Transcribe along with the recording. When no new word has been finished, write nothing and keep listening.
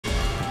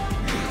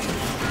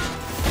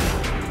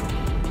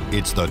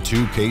It's the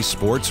 2K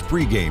Sports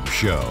pregame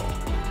show.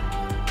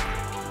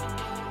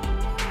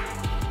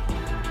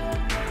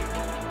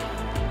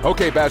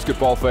 Okay,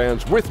 basketball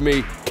fans, with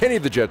me, Kenny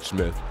the Jet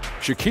Smith,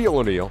 Shaquille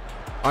O'Neal,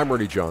 I'm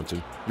Ernie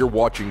Johnson. You're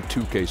watching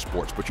 2K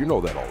Sports, but you know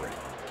that already.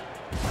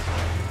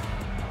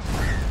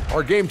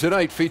 Our game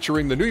tonight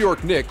featuring the New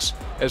York Knicks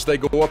as they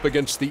go up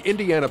against the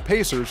Indiana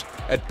Pacers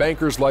at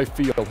Bankers Life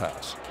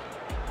Fieldhouse.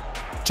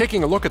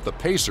 Taking a look at the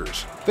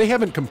Pacers, they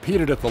haven't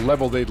competed at the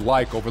level they'd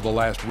like over the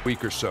last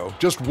week or so.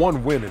 Just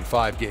one win in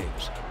 5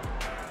 games.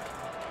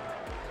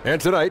 And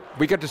tonight,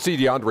 we get to see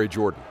DeAndre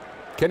Jordan.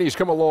 Kenny's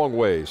come a long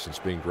way since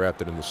being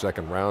drafted in the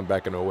second round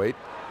back in 2008.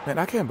 Man,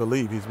 I can't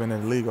believe he's been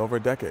in the league over a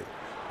decade.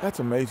 That's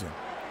amazing.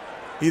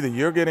 Either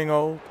you're getting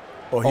old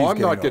or he's getting old.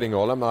 I'm not getting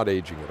old. I'm not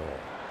aging at all.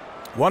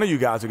 One of you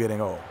guys are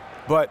getting old.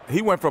 But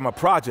he went from a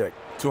project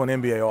to an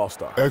NBA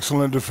All-Star.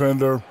 Excellent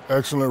defender,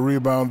 excellent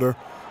rebounder.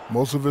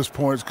 Most of his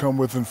points come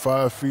within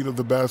 5 feet of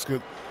the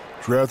basket.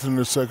 Drafted in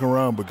the second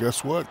round, but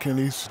guess what?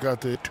 Kenny's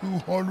got the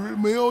 $200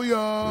 million.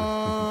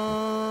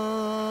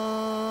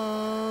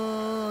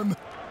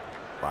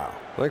 Wow.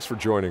 Thanks for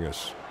joining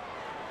us.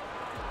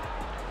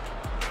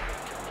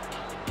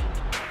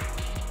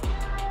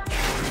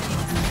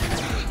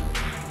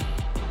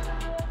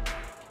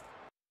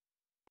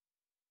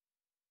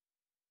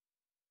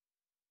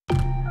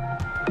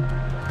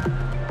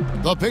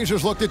 The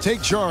Pacers look to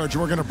take charge,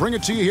 and we're going to bring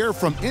it to you here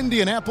from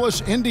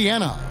Indianapolis,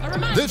 Indiana.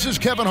 This is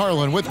Kevin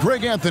Harlan with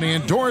Greg Anthony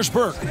and Doris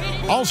Burke.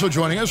 Also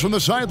joining us from the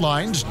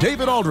sidelines,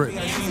 David Aldridge.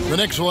 The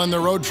Knicks will end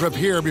their road trip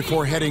here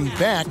before heading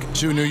back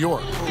to New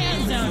York.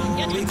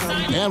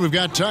 And we've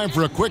got time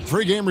for a quick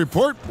pregame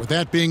report. With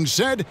that being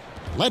said,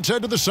 let's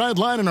head to the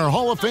sideline and our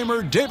Hall of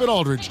Famer, David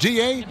Aldridge.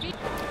 D.A.?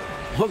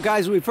 Well,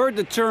 guys, we've heard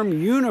the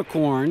term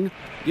unicorn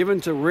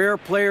given to rare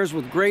players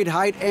with great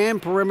height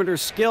and perimeter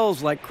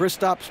skills like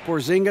Kristaps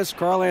Porzingis,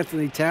 Karl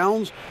Anthony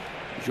Towns,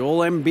 Joel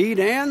Embiid,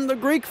 and the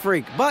Greek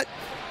Freak. But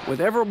with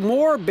ever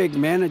more big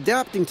men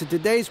adapting to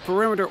today's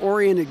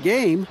perimeter-oriented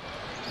game,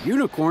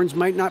 unicorns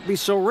might not be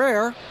so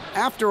rare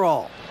after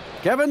all.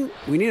 Kevin,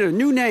 we need a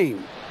new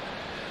name.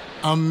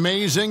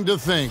 Amazing to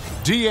think.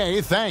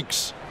 D.A.,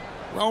 thanks.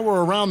 Well,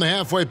 we're around the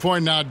halfway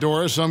point now,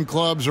 Doris. Some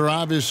clubs are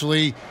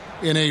obviously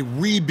in a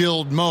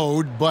rebuild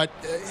mode, but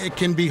it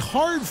can be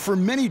hard for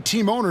many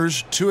team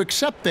owners to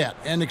accept that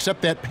and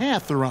accept that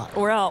path they're on.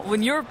 Well,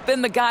 when you've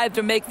been the guy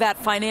to make that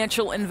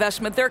financial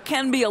investment, there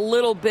can be a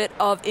little bit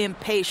of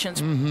impatience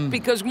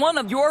because one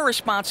of your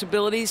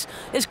responsibilities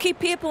is keep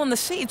people in the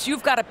seats.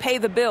 You've got to pay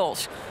the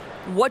bills.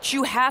 What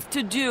you have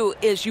to do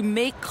is you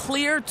make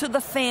clear to the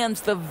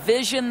fans the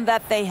vision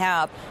that they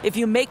have. If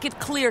you make it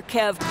clear,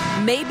 Kev,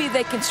 maybe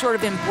they can sort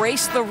of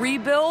embrace the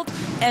rebuild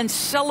and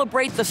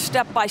celebrate the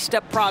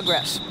step-by-step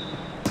progress.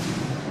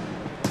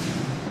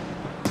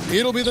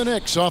 It'll be the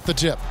Knicks off the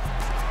tip.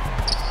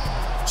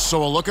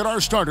 So a look at our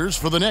starters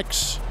for the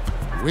Knicks.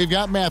 We've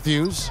got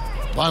Matthews.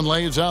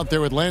 Vonleh is out there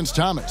with Lance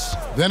Thomas.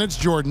 Then it's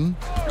Jordan,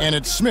 and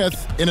it's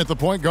Smith in at the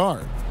point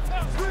guard.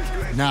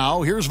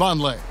 Now here's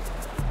Vonleh.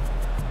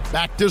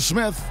 Back to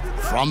Smith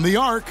from the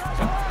arc.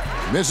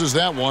 Misses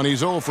that one. He's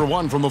 0 for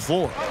 1 from the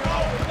floor.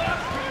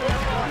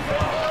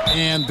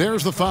 And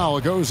there's the foul.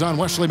 It goes on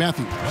Wesley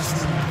Matthews.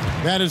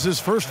 That is his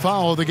first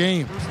foul of the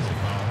game.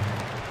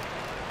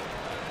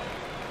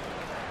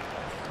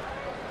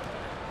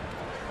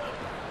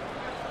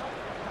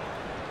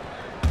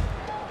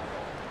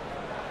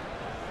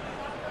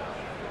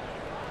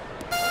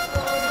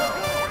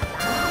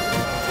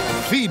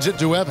 Feeds it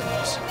to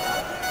Evans.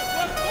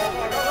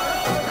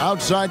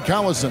 Outside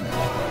Collison.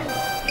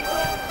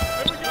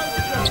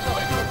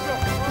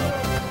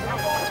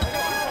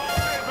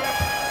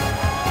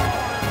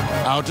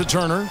 Out to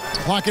Turner.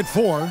 Clock at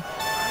 4.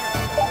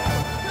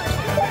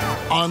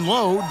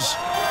 Unloads.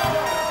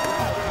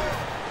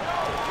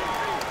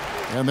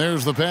 And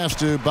there's the pass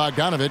to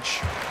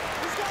Bogdanovich.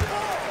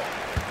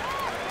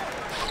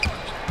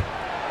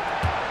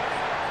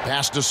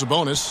 Pass to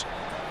Sabonis.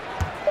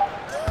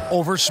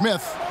 Over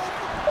Smith.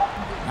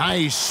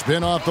 Nice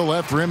spin off the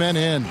left rim and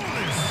in.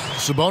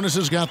 Sabonis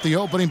has got the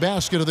opening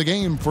basket of the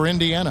game for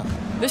Indiana.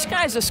 This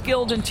guy's a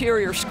skilled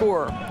interior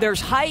scorer.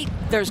 There's height,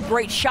 there's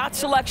great shot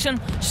selection.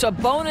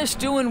 Sabonis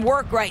doing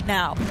work right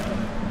now.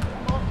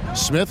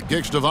 Smith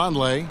kicks to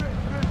Vonleh.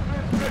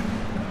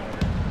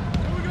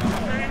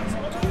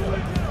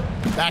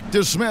 Back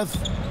to Smith.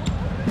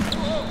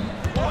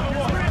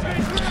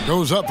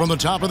 Goes up from the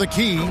top of the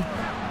key.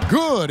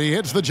 Good, he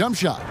hits the jump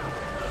shot.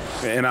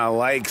 And I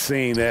like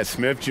seeing that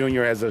Smith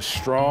Jr. has a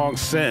strong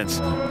sense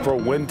for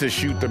when to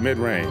shoot the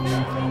mid-range.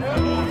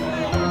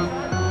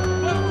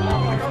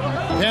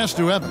 Pass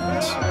to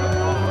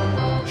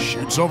Evans.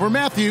 Shoots over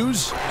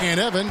Matthews, and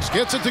Evans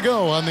gets it to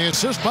go on the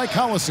assist by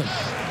Collison.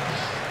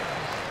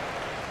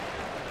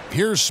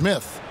 Here's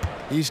Smith.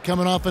 He's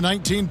coming off a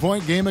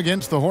 19-point game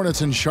against the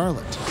Hornets in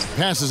Charlotte.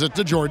 Passes it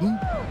to Jordan.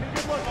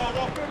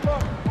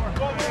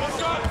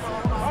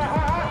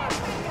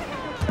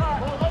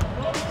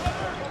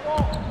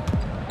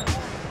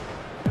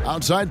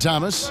 Outside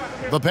Thomas.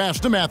 The pass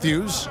to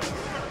Matthews.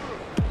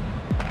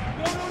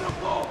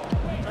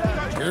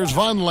 Here's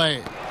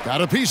Vonleh.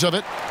 Got a piece of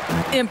it.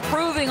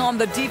 Improving on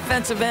the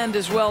defensive end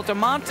as well.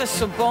 Domantas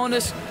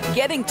Sabonis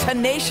getting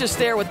tenacious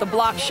there with the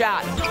block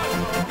shot.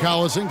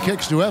 Collison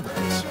kicks to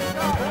Evans.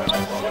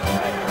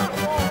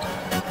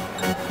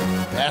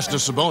 Pass to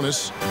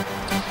Sabonis.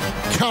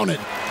 Count it.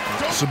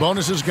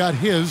 Sabonis has got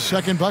his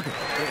second bucket.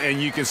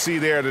 And you can see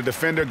there the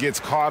defender gets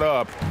caught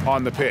up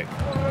on the pick.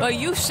 Well,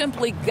 you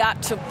simply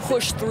got to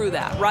push through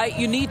that, right?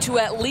 You need to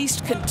at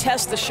least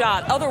contest the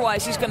shot.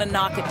 Otherwise, he's going to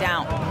knock it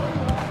down.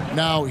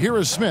 Now, here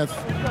is Smith.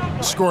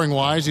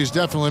 Scoring-wise, he's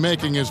definitely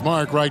making his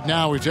mark. Right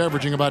now, he's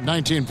averaging about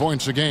 19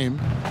 points a game.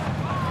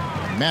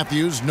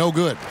 Matthews, no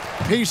good.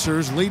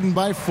 Pacers leading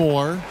by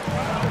 4.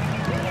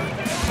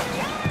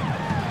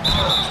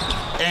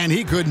 And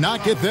he could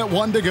not get that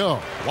one to go.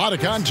 A lot of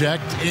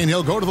contact, and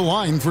he'll go to the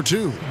line for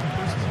 2.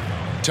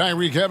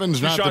 Tyreek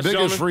Evans, not the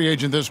biggest free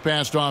agent this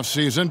past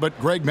offseason, but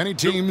Greg, many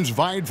teams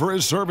vied for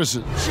his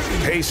services.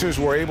 Pacers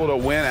were able to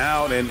win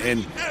out, and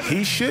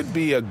he should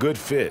be a good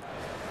fit.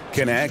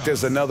 Can act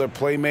as another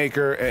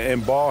playmaker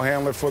and ball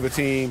handler for the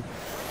team.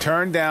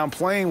 Turned down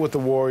playing with the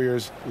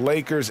Warriors,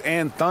 Lakers,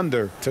 and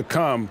Thunder to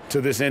come to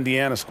this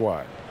Indiana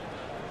squad.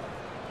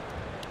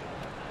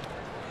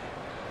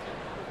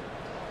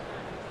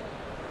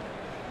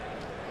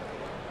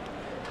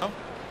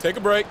 Take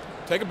a break.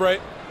 Take a break.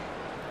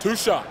 2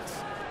 shots.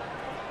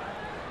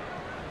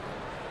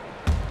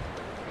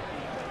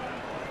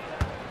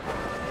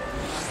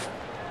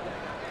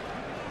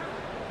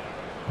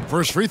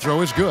 First free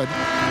throw is good.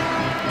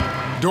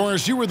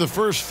 Doris, you were the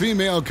first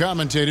female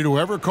commentator to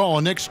ever call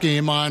a Knicks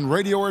game on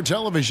radio or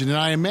television, and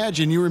I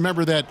imagine you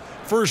remember that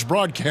first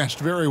broadcast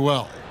very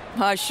well.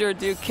 I sure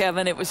do,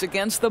 Kevin. It was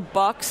against the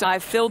Bucks. I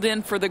filled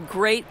in for the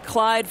great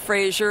Clyde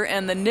Frazier,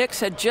 and the Knicks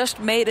had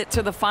just made it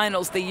to the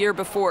finals the year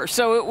before.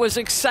 So it was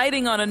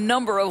exciting on a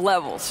number of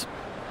levels.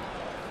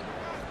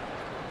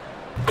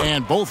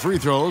 And both free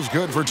throws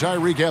good for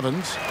Tyreek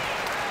Evans.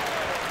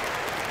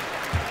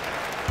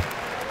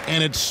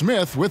 And it's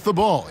Smith with the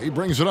ball. He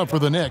brings it up for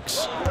the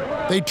Knicks.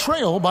 They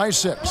trail by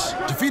 6.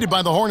 Defeated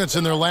by the Hornets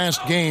in their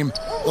last game,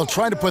 they'll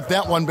try to put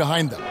that one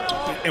behind them.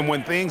 And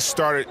when things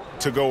started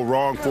to go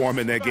wrong for them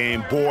in that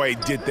game, boy,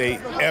 did they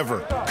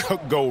ever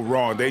go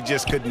wrong. They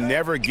just could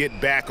never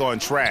get back on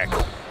track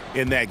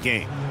in that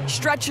game.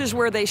 Stretches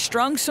where they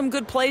strung some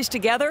good plays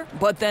together,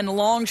 but then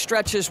long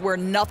stretches where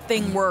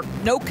nothing worked,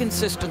 no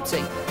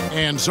consistency.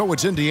 And so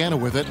it's Indiana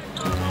with it,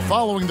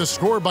 following the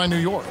score by New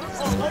York.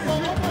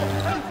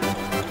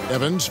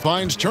 Evans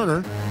finds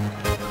Turner.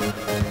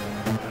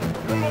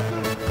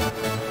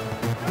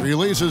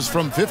 Releases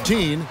from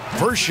 15.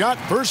 First shot,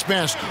 first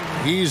basket.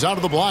 He's out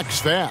of the blocks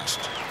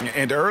fast.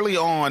 And early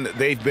on,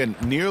 they've been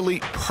nearly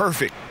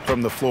perfect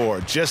from the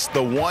floor. Just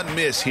the one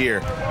miss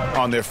here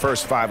on their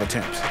first 5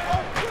 attempts.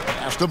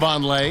 Pass to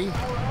Vonleh.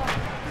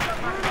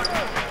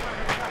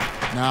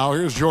 Now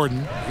here's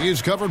Jordan.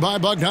 He's covered by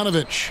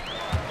Bogdanovich.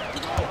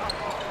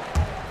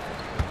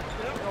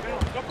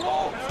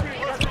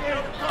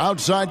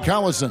 Outside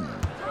Collison.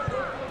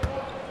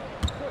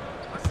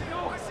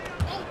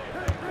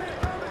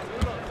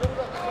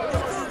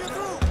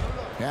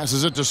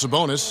 Passes it to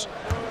Sabonis.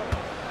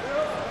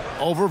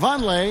 Over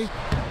Vonleh.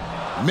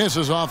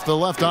 Misses off the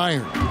left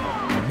iron.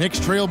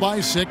 Knicks trail by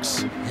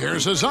 6.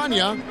 Here's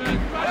Azania.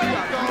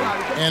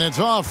 And it's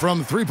off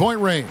from 3-point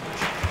range.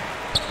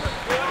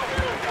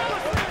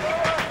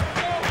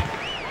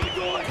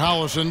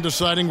 Collison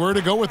deciding where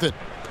to go with it.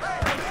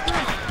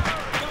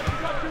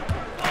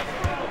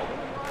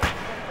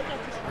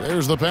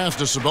 There's the pass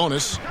to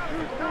Sabonis.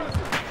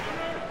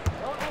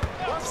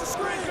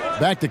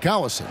 Back to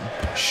Collison.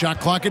 Shot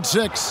clock at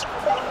 6.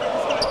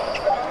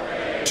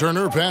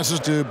 Turner passes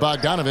to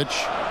Bogdanovich.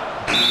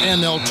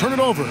 And they'll turn it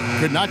over.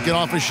 Could not get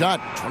off a shot.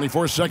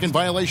 24-second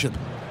violation.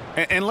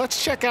 And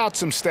let's check out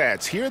some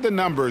stats. Here are the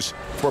numbers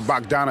for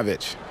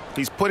Bogdanovich.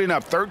 He's putting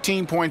up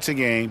 13 points a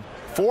game,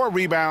 4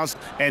 rebounds,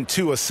 and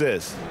 2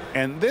 assists.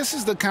 And this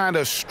is the kind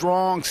of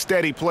strong,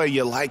 steady play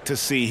you like to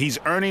see. He's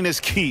earning his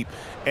keep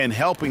and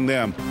helping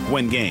them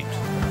win games.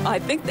 I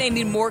think they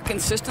need more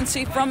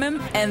consistency from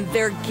him, and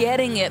they're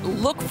getting it.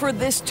 Look for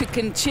this to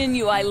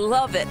continue. I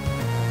love it.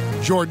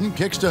 Jordan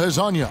kicks to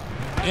Azania,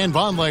 and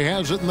Vonleh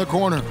has it in the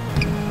corner.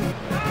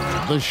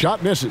 The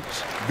shot misses.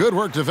 Good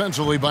work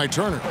defensively by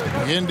Turner.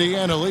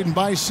 Indiana leading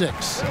by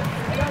 6.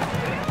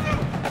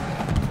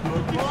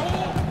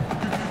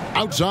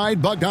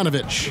 Outside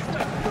Bogdanovich.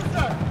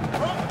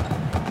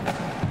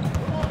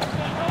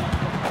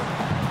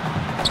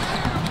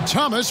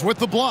 Thomas with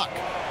the block.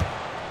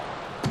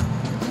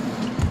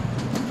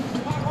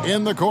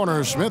 In the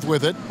corner, Smith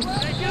with it.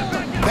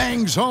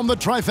 Bangs home the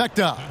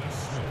trifecta.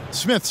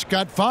 Smith's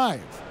got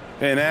 5.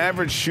 An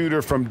average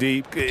shooter from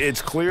deep.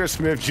 It's clear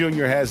Smith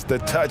Jr. has the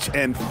touch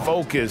and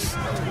focus.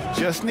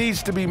 Just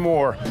needs to be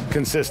more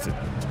consistent.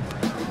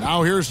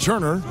 Now here's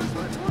Turner.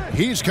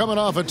 He's coming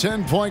off a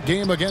 10-point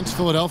game against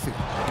Philadelphia.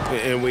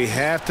 And we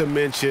have to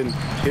mention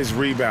his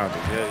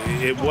rebounding.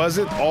 It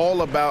wasn't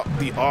all about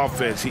the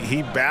offense.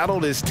 He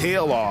battled his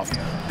tail off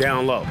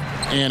down low.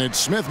 And it's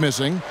Smith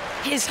missing.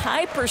 His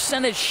high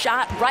percentage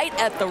shot right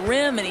at the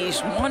rim, and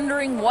he's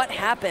wondering what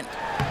happened.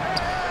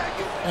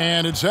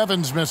 And it's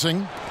Evans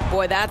missing.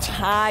 Boy, that's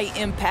high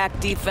impact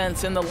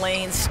defense in the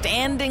lane,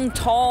 standing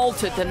tall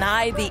to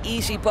deny the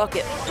easy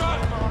bucket.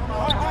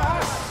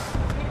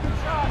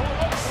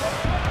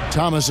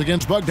 Thomas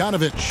against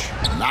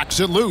Bogdanovich. Knocks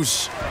it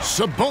loose.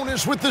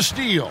 Sabonis with the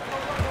steal.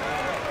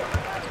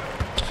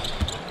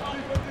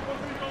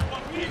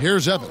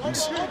 Here's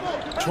Evans.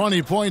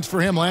 20 points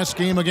for him last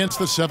game against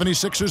the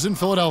 76ers in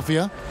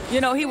Philadelphia.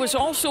 You know, he was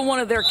also one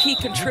of their key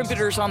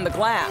contributors on the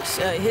glass.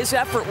 His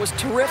effort was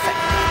terrific.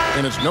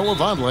 And it's Noah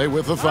Vonleh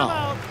with the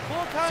foul.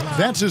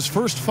 That's his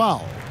first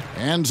foul.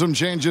 And some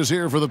changes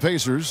here for the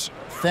Pacers.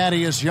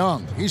 Thaddeus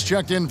Young, he's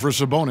checked in for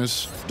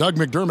Sabonis. Doug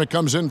McDermott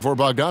comes in for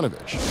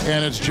Bogdanovich.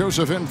 And it's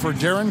Joseph in for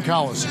Darren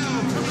Collison.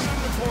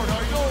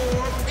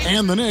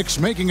 And the Knicks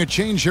making a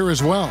change here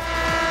as well.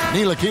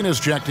 Ntilikina's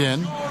checked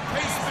in.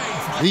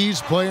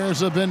 These players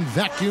have been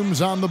vacuums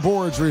on the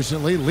boards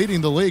recently, leading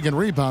the league in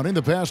rebounding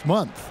the past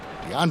month.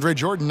 DeAndre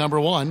Jordan, number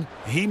 1.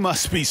 He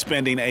must be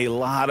spending a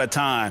lot of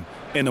time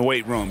in the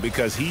weight room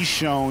because he's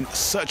shown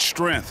such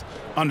strength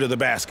under the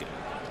basket.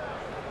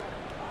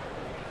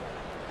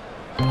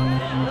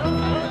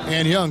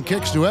 And Young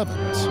kicks to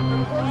Evans.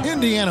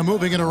 Indiana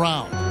moving it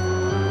around.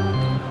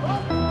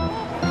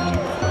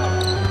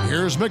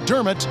 Here's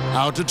McDermott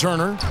out to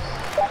Turner.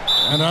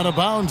 And out of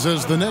bounds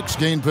as the Knicks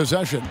gain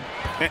possession.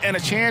 And a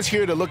chance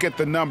here to look at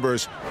the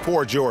numbers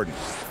for Jordan.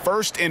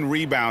 First in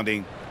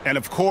rebounding, and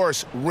of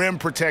course, rim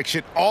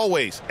protection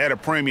always at a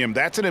premium.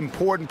 That's an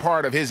important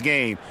part of his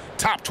game.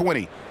 Top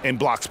 20 in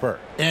blocks per.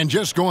 And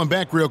just going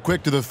back real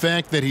quick to the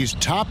fact that he's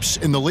tops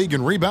in the league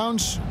in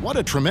rebounds, what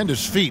a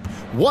tremendous feat.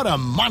 What a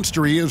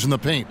monster he is in the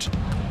paint.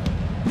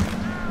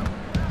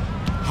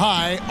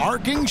 High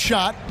arcing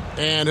shot,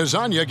 and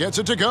Azania gets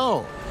it to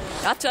go.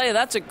 I'll tell you,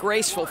 that's a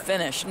graceful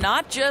finish.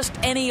 Not just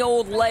any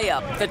old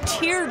layup, the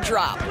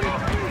teardrop.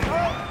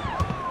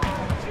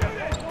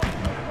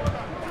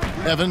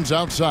 Evans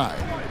outside.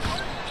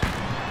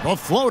 A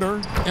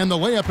floater, and the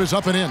layup is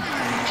up and in.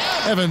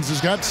 Evans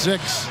has got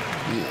 6.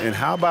 And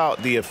how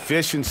about the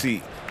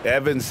efficiency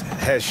Evans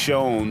has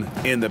shown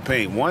in the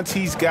paint? Once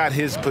he's got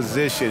his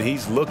position,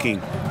 he's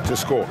looking to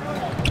score.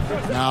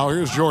 Now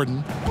here's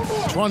Jordan.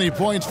 20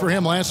 points for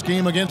him last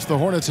game against the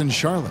Hornets in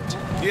Charlotte.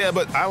 Yeah,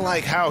 but I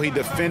like how he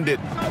defended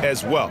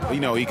as well. You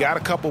know, he got a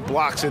couple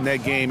blocks in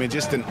that game and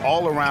just an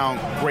all-around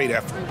great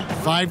effort.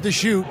 5 to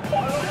shoot.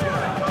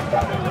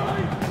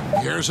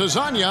 Here's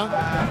Azania.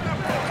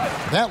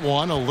 That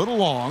one a little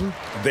long.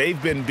 They've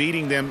been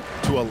beating them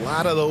to a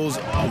lot of those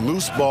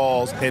loose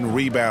balls and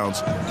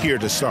rebounds here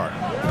to start.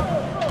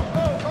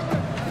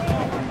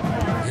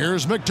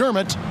 Here's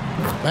McDermott.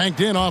 Banked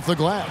in off the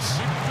glass.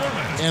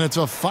 And it's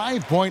a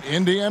 5-point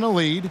Indiana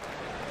lead.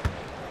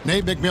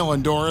 Nate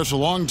McMillan, Doris, a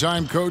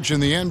longtime coach in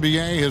the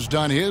NBA, has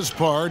done his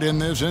part in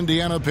this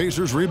Indiana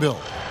Pacers rebuild.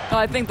 Well,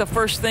 I think the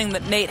first thing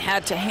that Nate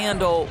had to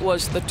handle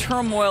was the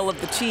turmoil of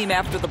the team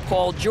after the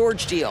Paul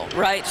George deal,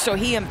 right? So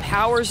he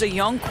empowers a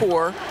young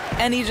core,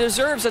 and he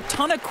deserves a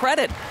ton of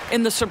credit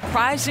in the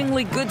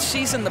surprisingly good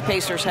season the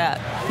Pacers had.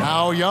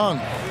 Now Young,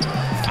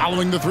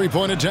 following the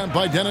three-point attempt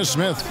by Dennis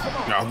Smith.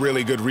 A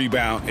really good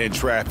rebound in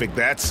traffic.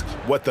 That's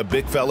what the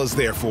big fella's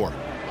there for.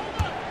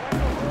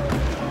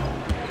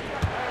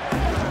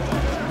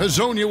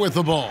 Hazonia with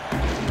the ball.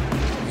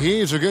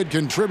 He's a good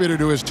contributor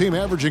to his team,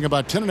 averaging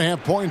about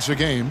 10.5 points a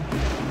game.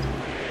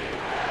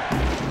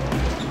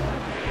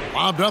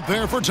 Lobbed up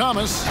there for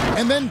Thomas,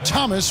 and then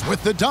Thomas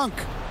with the dunk.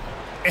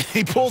 And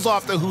he pulls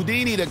off the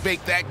Houdini to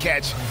make that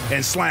catch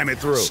and slam it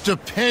through.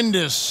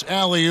 Stupendous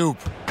alley-oop.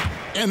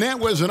 And that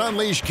was an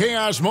unleashed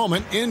chaos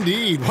moment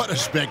indeed. What a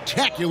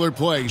spectacular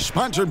play.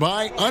 Sponsored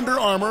by Under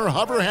Armour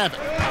Hover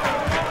Havoc.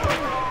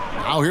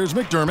 Now here's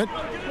McDermott.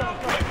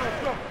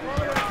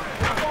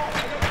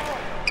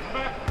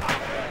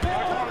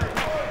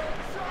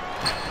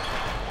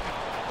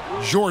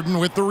 Jordan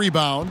with the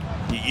rebound.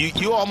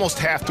 You almost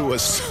have to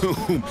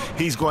assume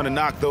he's going to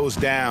knock those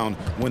down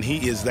when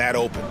he is that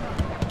open.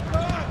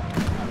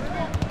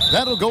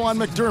 That'll go on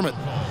McDermott.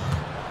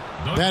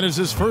 That is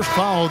his first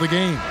foul of the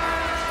game.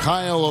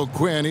 Kyle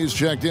O'Quinn, he's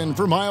checked in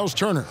for Miles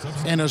Turner.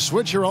 And a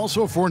switcher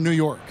also for New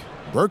York.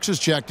 Burks is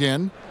checked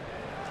in.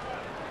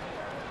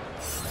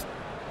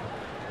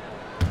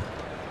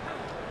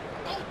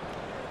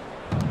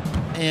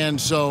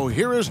 And so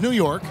here is New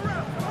York.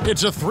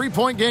 It's a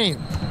 3-point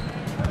game.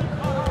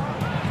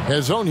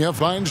 Hazonia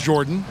finds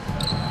Jordan.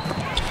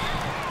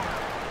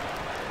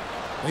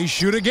 They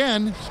shoot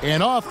again,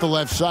 and off the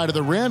left side of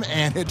the rim,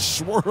 and it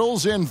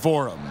swirls in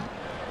for him.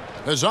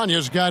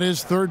 Hazonia's got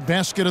his 3rd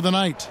basket of the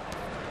night.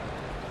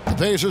 The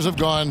Pacers have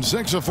gone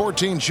 6 of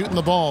 14 shooting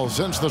the ball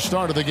since the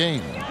start of the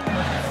game.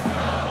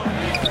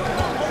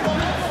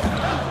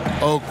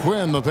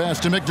 O'Quinn, the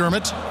pass to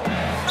McDermott.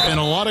 And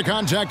a lot of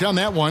contact on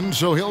that one,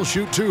 so he'll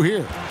shoot 2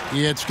 here.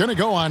 It's going to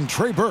go on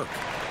Trey Burke.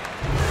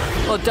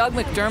 Well, Doug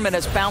McDermott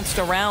has bounced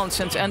around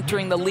since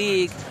entering the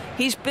league.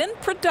 He's been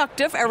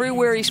productive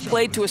everywhere he's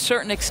played to a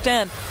certain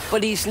extent,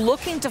 but he's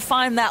looking to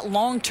find that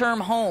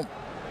long-term home.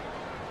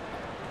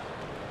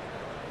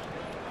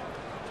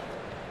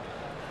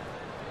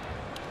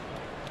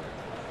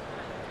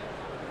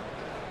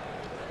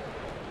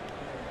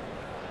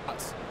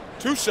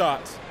 Two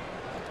shots.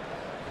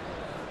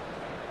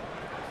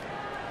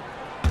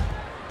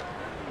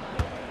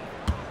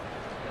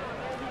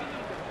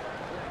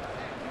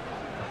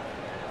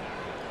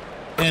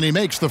 And he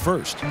makes the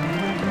first.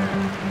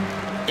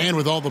 And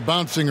with all the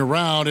bouncing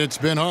around, it's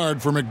been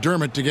hard for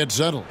McDermott to get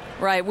settled.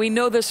 Right, we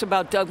know this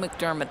about Doug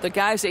McDermott. The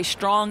guy's a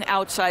strong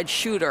outside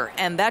shooter,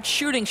 and that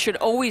shooting should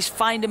always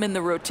find him in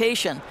the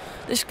rotation.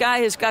 This guy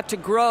has got to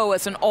grow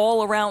as an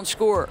all-around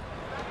scorer.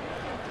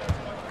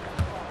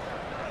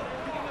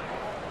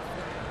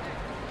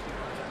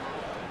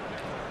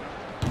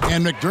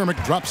 And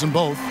McDermott drops them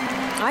both.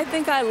 I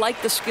think I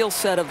like the skill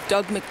set of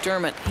Doug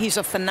McDermott. He's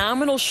a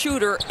phenomenal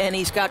shooter, and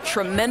he's got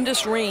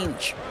tremendous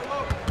range.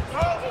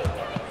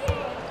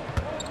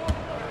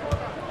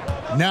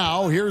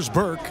 Now, here's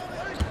Burke.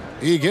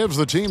 He gives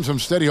the team some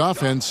steady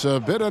offense, a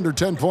bit under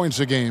 10 points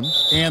a game.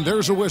 And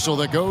there's a whistle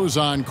that goes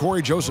on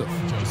Corey Joseph.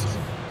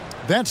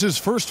 That's his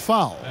first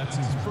foul. That's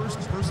his first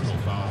personal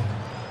foul.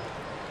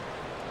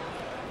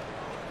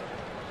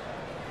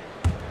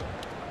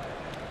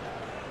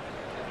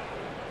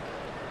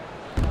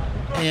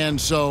 And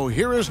so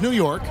here is New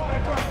York.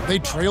 They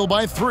trail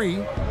by 3.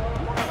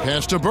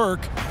 Pass to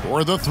Burke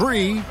for the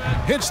 3.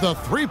 Hits the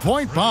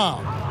three-point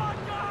bomb.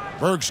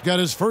 Burke's got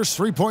his first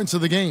 3 points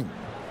of the game.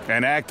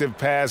 An active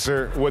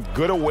passer with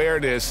good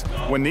awareness.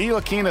 When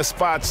Ntilikina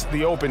spots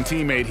the open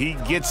teammate, he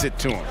gets it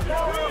to him.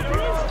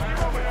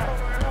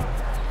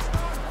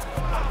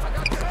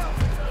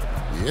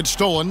 It's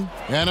stolen.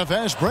 And a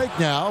fast break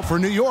now for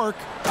New York.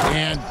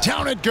 And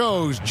down it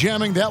goes,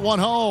 jamming that one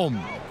home.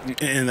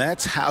 And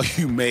that's how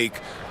you make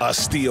a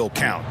steal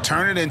count.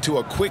 Turn it into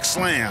a quick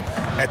slam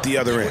at the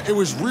other end. It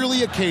was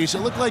really a case, it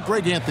looked like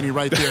Greg Anthony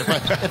right there,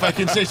 if I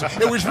can say so.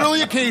 It was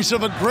really a case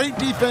of a great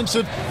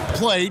defensive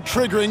play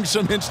triggering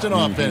some instant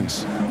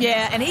offense.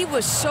 Yeah, and he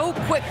was so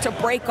quick to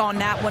break on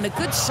that one. A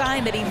good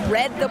sign that he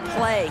read the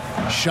play.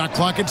 Shot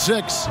clock at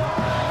 6.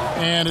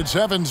 And it's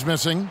Evans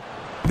missing.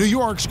 New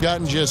York's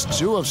gotten just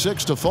 2 of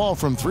 6 to fall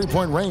from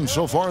three-point range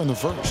so far in the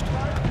first.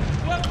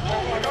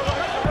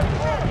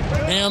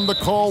 And the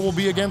call will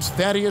be against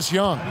Thaddeus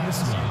Young.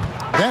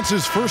 That's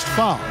his first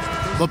foul.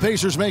 The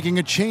Pacers making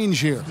a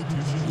change here.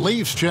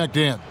 Leafs checked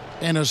in.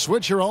 And a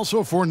switch here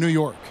also for New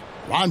York.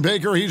 Ron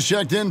Baker, he's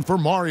checked in for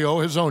Mario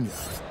Hezonja.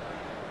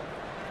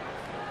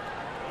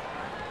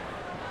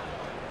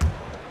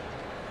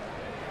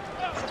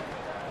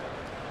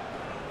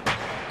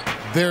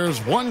 There's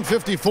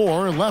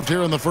 1:54 left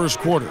here in the first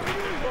quarter.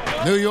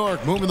 New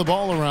York moving the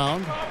ball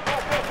around.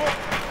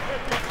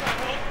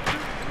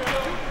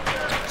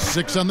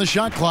 6 on the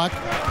shot clock.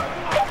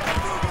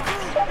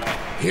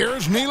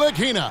 Here's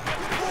Ntilikina.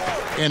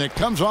 And it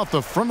comes off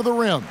the front of the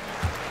rim.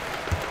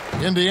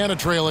 Indiana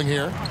trailing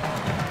here.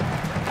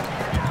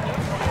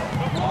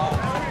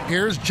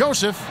 Here's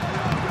Joseph.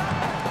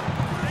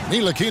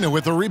 Ntilikina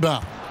with the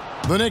rebound.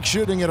 The Knicks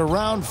shooting at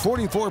around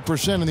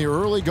 44% in the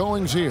early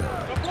goings here.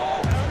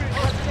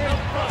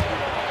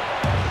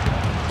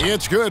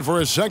 It's good for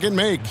his second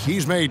make.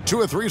 He's made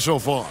 2 of 3 so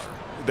far.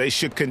 They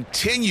should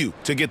continue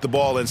to get the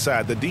ball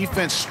inside. The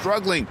defense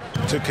struggling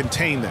to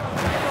contain them.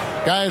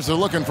 Guys are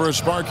looking for a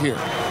spark here.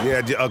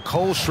 Yeah, a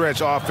cold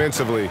stretch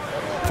offensively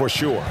for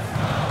sure.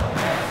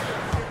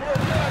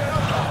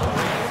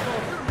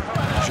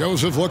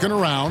 Joseph looking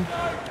around.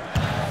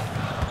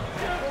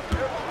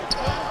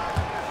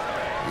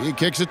 He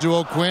kicks it to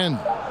O'Quinn.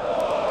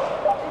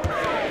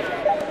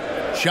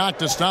 Shot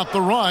to stop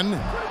the run.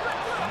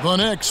 The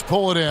Knicks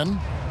pull it in.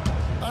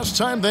 Last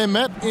time they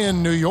met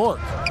in New York.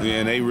 Yeah,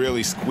 and they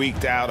really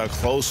squeaked out a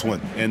close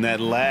one in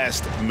that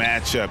last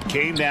matchup.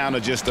 Came down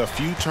to just a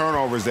few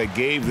turnovers that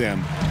gave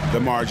them the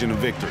margin of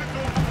victory.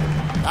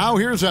 Now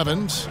here's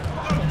Evans.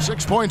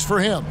 6 points for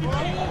him.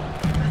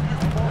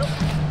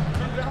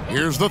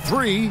 Here's the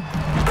 3.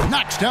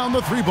 Knocks down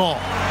the 3 ball.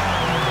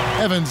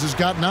 Evans has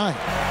got 9.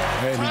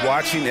 And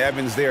watching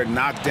Evans there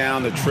knock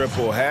down the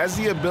triple has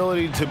the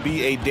ability to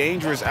be a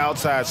dangerous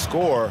outside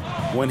scorer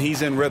when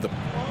he's in rhythm.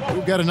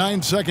 We've got a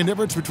 9-second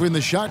difference between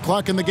the shot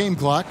clock and the game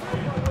clock.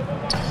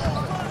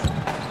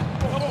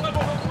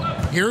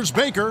 Here's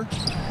Baker.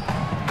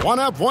 1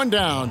 up, 1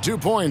 down. 2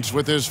 points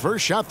with his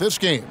first shot this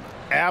game.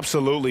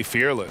 Absolutely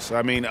fearless.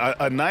 I mean,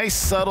 a nice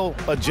subtle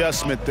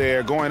adjustment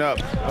there going up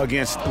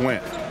against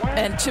Wentz.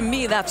 And to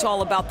me, that's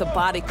all about the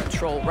body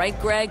control, right,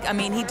 Greg? I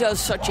mean, he does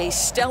such a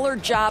stellar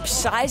job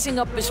sizing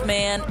up his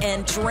man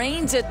and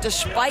drains it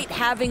despite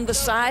having the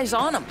size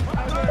on him.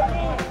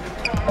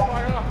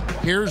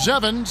 Here's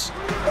Evans.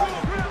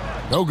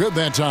 No good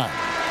that time.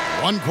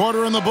 1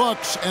 quarter in the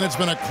books, and it's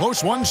been a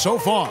close one so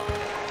far.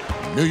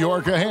 New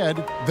York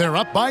ahead. They're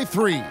up by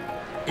 3.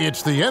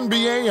 It's the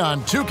NBA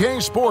on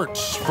 2K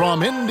Sports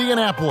from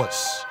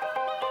Indianapolis.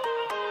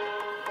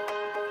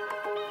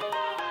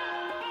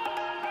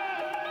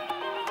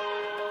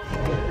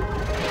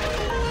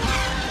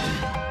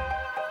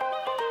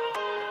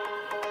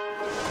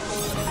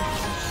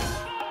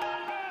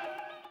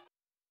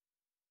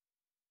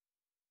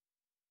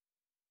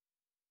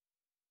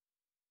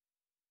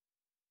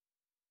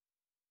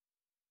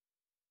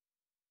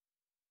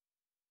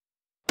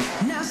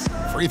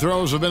 Free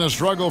throws have been a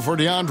struggle for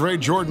DeAndre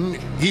Jordan.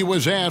 He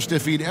was asked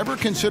if he'd ever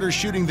consider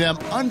shooting them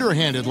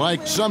underhanded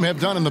like some have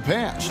done in the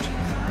past.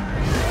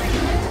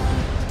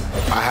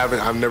 I haven't.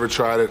 I've never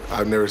tried it.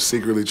 I've never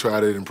secretly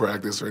tried it in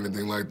practice or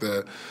anything like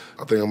that.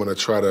 I think I'm going to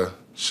try to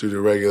shoot it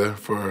regular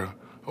for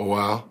a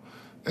while.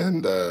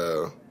 And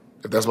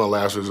if that's my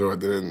last resort,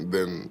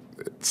 then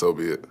so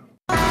be it.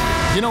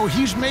 You know,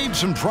 he's made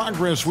some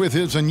progress with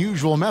his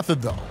unusual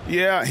method, though.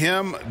 Yeah,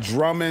 him,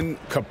 Drummond,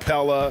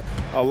 Capella,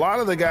 a lot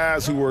of the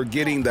guys who were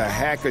getting the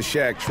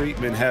hack-a-shack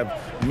treatment have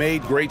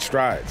made great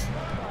strides.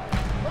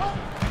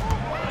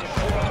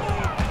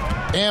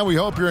 And we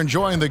hope you're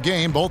enjoying the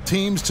game. Both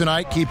teams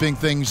tonight keeping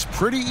things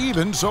pretty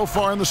even so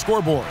far on the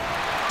scoreboard.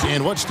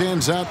 And what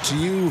stands out to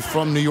you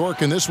from New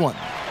York in this one?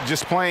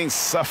 Just playing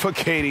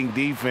suffocating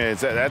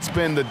defense. That's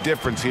been the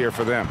difference here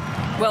for them.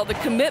 Well, the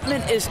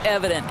commitment is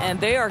evident, and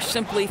they are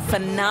simply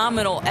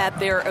phenomenal at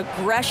their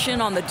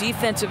aggression on the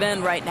defensive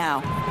end right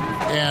now.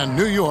 And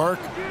New York,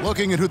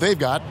 looking at who they've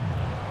got.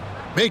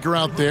 Baker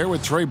out there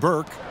with Trey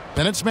Burke.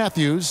 Then it's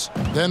Matthews.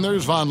 Then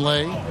there's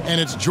Vonleh. And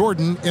it's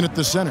Jordan in at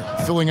the center,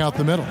 filling out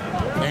the middle.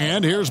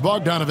 And here's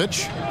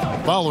Bogdanovich,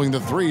 following the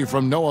three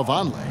from Noah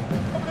Vonleh.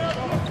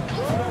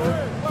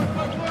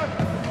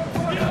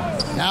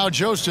 Now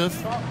Joseph,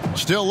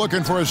 still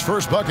looking for his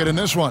first bucket in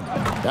this one.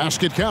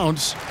 Basket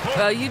counts.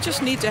 Well, you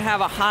just need to have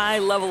a high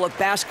level of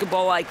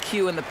basketball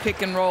IQ in the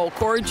pick and roll.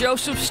 Corey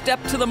Joseph,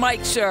 step to the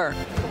mic, sir.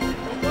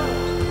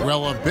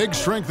 Well, a big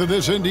strength of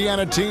this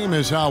Indiana team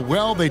is how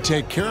well they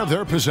take care of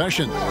their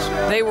possessions.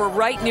 They were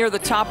right near the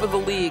top of the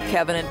league,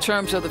 Kevin, in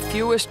terms of the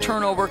fewest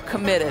turnover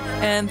committed.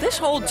 And this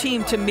whole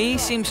team, to me,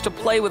 seems to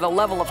play with a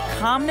level of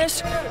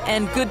calmness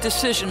and good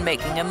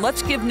decision-making. And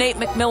let's give Nate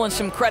McMillan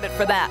some credit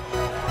for that.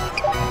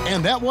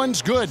 And that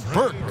one's good.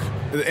 Burke.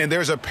 And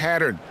there's a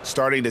pattern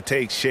starting to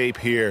take shape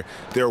here.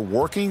 They're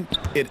working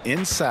it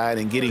inside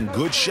and getting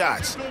good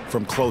shots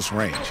from close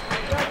range.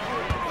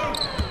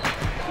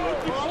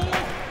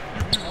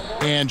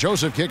 And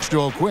Joseph kicks to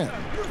O'Quinn.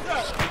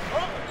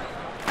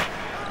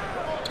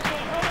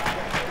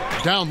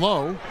 Down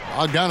low,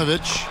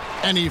 Bogdanovich,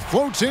 and he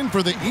floats in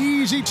for the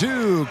easy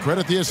two.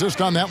 Credit the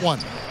assist on that one.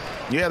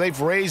 Yeah, they've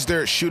raised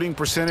their shooting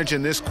percentage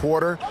in this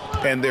quarter,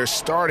 and they're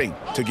starting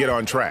to get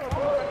on track.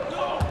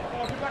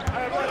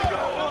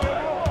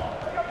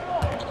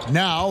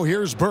 Now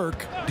here's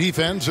Burke.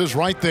 Defense is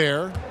right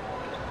there.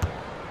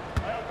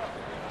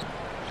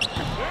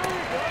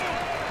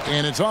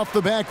 And it's off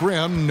the back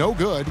rim, no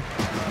good.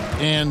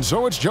 And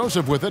so it's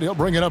Joseph with it. He'll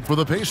bring it up for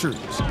the Pacers.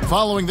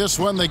 Following this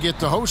one, they get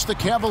to host the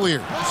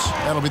Cavaliers.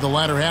 That'll be the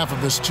latter half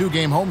of this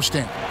two-game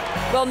homestand.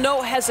 Well,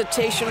 no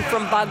hesitation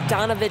from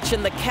Bogdanovich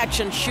in the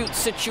catch-and-shoot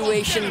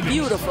situation.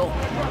 Beautiful.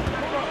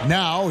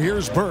 Now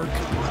here's Burke.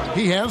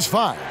 He has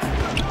 5.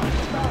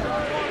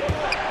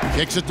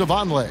 Kicks it to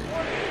Vonleh.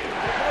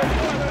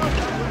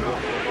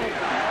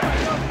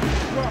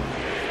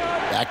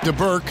 Back to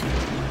Burke.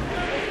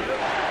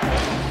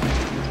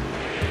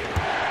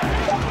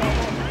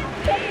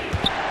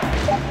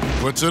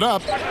 Puts it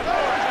up.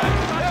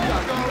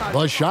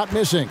 The shot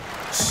missing.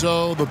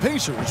 So the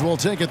Pacers will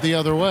take it the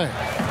other way.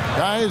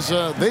 Guys,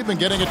 they've been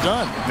getting it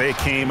done. They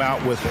came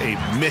out with a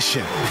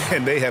mission,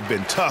 and they have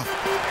been tough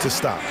to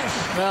stop.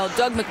 Well,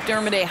 Doug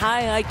McDermott, a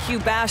high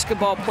IQ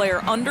basketball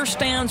player,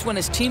 understands when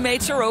his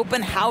teammates are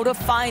open how to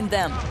find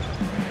them.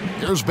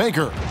 Here's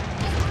Baker.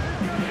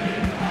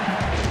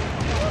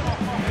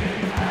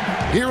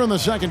 Here in the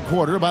second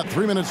quarter, about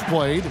 3 minutes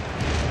played.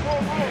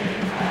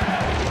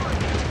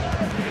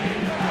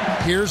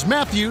 Here's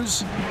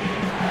Matthews.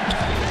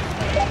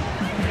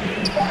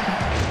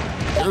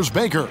 Here's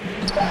Baker.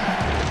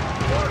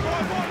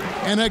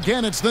 And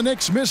again, it's the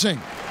Knicks missing.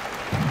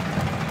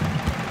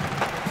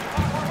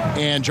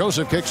 And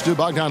Joseph kicks to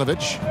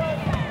Bogdanovich.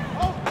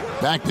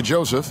 Back to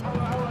Joseph.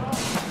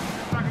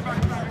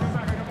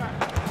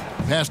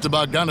 Pass to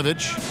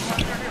Bogdanovich.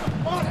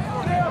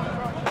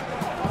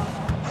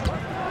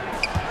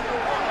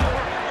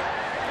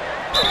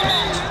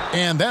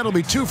 And that'll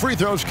be 2 free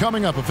throws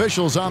coming up.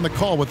 Officials on the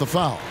call with the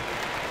foul.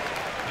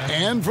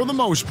 And for the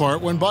most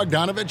part, when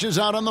Bogdanovich is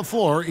out on the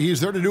floor,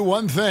 he's there to do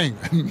one thing,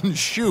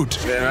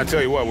 shoot. And I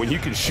tell you what, when you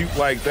can shoot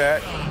like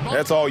that,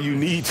 that's all you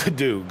need to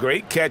do.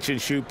 Great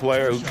catch-and-shoot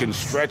player who can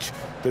stretch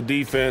the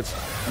defense.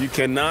 You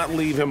cannot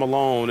leave him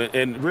alone.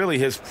 And really,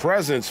 his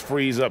presence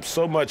frees up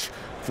so much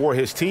for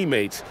his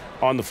teammates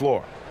on the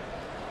floor.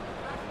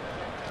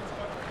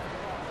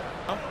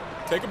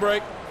 Take a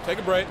break. Take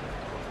a break.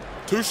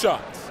 2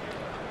 shots.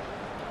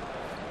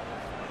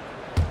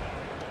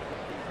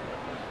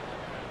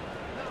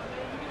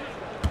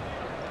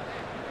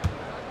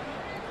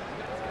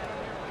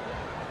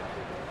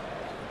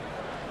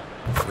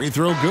 Free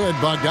throw good,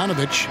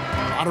 Bogdanovich.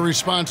 A lot of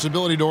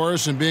responsibility,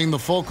 Doris, in being the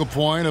focal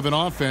point of an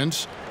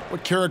offense.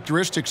 What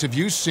characteristics have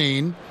you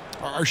seen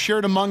are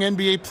shared among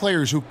NBA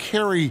players who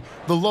carry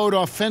the load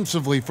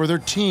offensively for their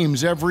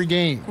teams every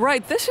game?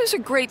 Right. This is a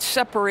great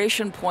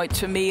separation point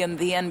to me in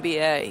the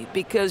NBA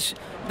because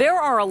there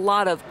are a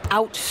lot of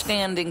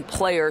outstanding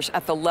players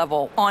at the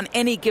level on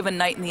any given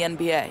night in the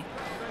NBA.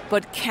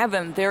 But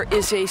Kevin, there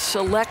is a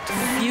select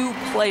few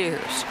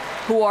players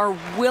who are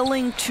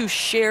willing to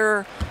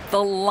share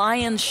the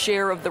lion's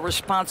share of the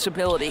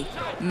responsibility.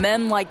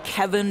 Men like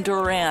Kevin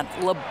Durant,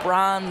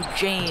 LeBron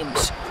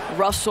James,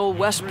 Russell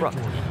Westbrook.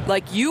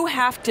 Like, you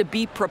have to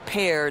be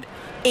prepared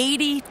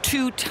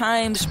 82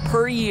 times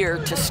per year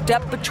to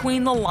step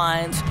between the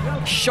lines,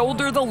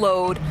 shoulder the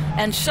load,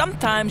 and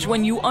sometimes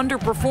when you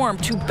underperform,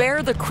 to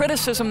bear the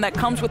criticism that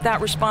comes with that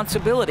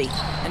responsibility.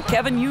 And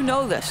Kevin, you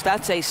know this.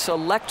 That's a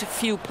select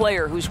few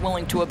player who's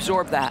willing to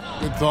absorb that.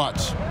 Good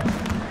thoughts.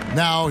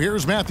 Now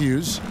here's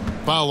Matthews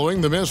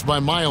following the miss by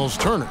Miles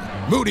Turner.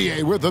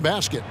 Moutier with the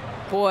basket.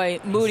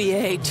 Boy,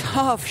 Moutier,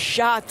 tough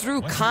shot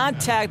through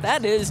contact.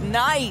 That is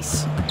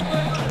nice.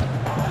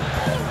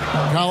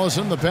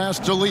 Collison, the pass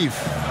to Leaf.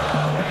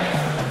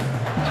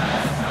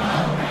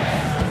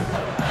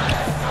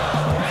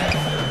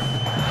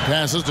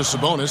 Passes to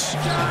Sabonis.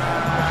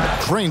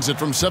 Trains it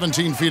from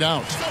 17 feet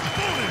out.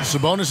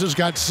 Sabonis has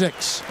got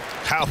 6.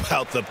 How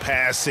about the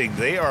passing?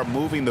 They are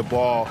moving the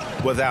ball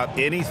without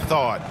any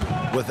thought,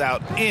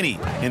 without any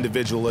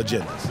individual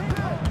agendas.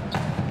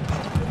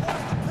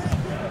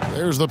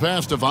 There's the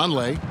pass to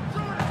Vonleh.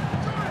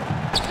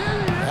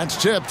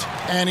 That's tipped,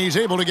 and he's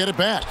able to get it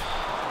back.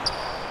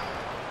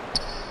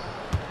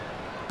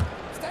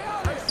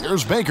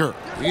 Here's Baker.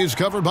 He's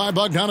covered by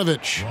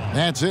Bogdanovich.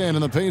 That's in,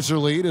 and the Pacer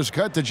lead is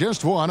cut to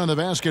just 1 on the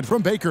basket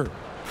from Baker.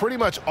 Pretty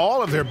much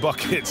all of their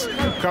buckets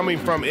coming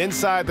from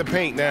inside the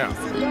paint now.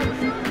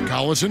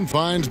 Collison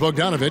finds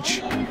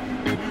Bogdanovich.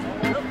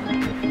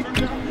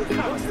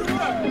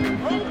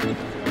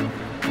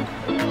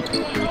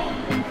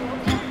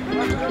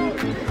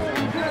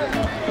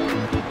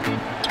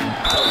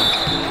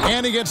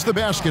 And he gets the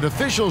basket.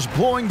 Officials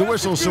blowing the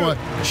whistle, so a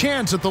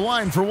chance at the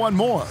line for one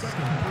more.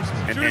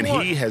 And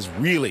he has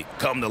really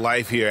come to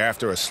life here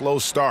after a slow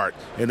start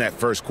in that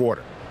first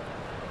quarter.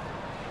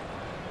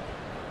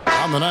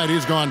 On the night,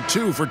 he's gone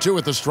 2 for 2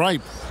 at the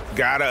stripe.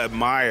 Gotta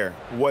admire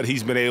what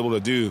he's been able to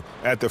do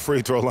at the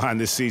free throw line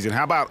this season.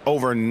 How about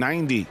over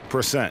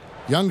 90%?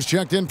 Young's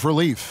checked in for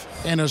Leaf.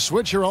 And a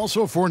switcher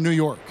also for New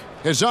York.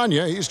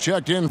 Hezonja, he's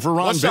checked in for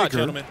Ron Baker. Shot,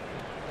 gentlemen.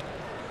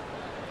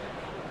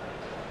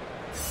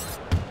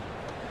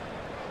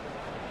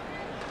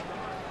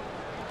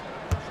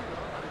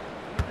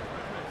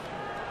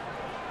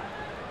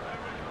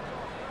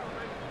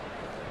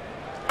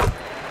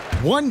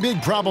 One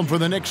big problem for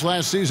the Knicks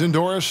last season,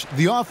 Doris,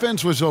 the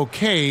offense was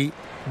okay,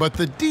 but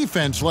the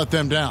defense let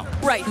them down.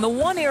 Right, and the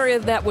one area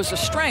that was a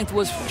strength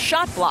was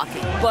shot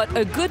blocking. But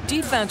a good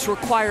defense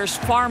requires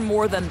far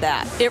more than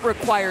that. It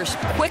requires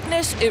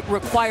quickness. It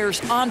requires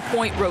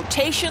on-point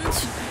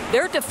rotations.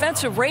 Their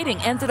defensive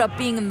rating ended up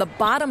being in the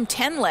bottom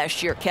 10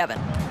 last year,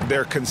 Kevin.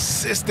 They're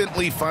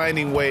consistently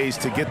finding ways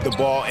to get the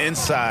ball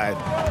inside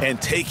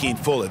and taking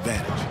full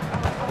advantage.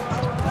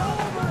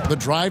 The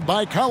drive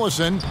by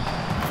Collison.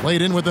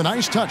 Laid in with a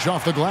nice touch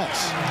off the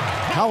glass.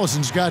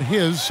 Collison's got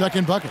his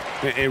second bucket.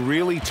 It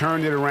really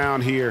turned it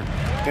around here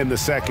in the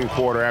second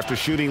quarter after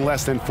shooting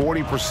less than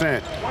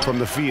 40% from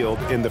the field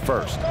in the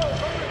first.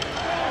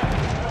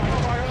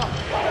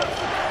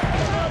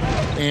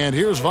 And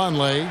here's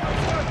Vonleh.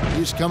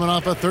 He's coming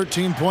off a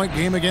 13-point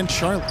game against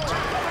Charlotte.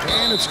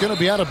 And it's going to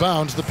be out of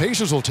bounds. The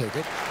Pacers will take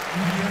it.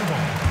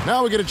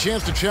 Now we get a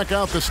chance to check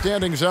out the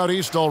standings out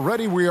east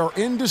already. We are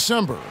in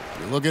December.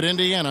 You look at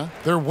Indiana.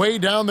 They're way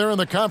down there in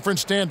the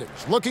conference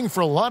standings, looking for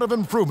a lot of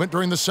improvement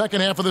during the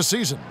second half of the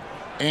season.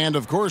 And,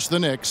 of course, the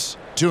Knicks,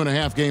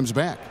 2.5 games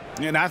back.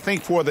 And I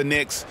think for the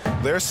Knicks,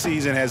 their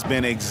season has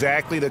been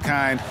exactly the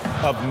kind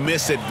of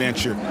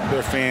misadventure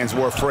their fans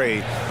were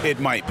afraid it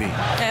might be.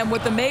 And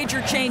with the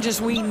major changes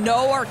we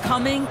know are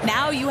coming,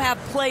 now you have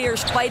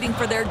players fighting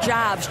for their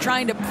jobs,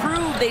 trying to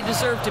prove they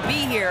deserve to be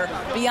here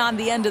beyond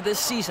the end of this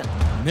season.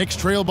 Knicks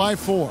trail by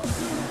 4.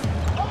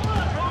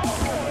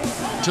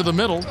 To the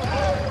middle.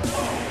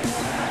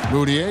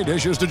 Moutier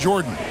dishes to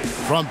Jordan.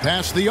 From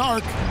past the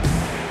arc.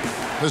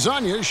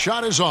 Hezonja's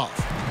shot is off.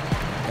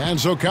 And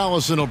so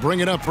Collison will bring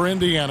it up for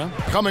Indiana,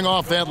 coming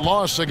off that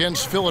loss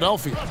against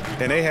Philadelphia.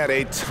 And they had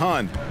a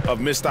ton of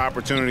missed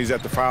opportunities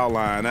at the foul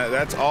line.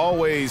 That's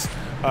always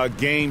a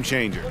game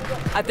changer.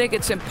 I think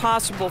it's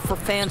impossible for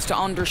fans to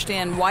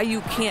understand why you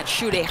can't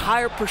shoot a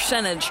higher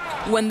percentage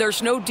when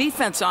there's no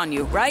defense on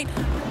you, right?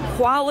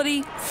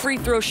 Quality free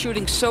throw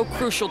shooting so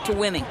crucial to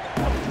winning.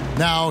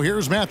 Now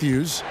here's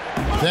Matthews.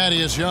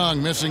 Thaddeus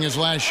Young missing his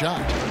last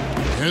shot.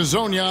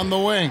 Hezonja on the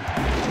wing.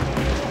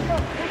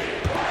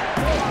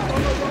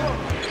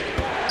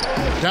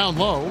 Down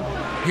low,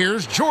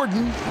 here's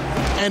Jordan,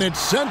 and it's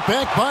sent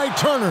back by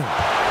Turner.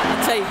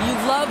 I'll tell you,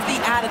 you love the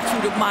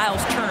attitude of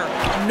Miles Turner.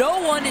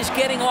 No one is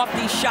getting off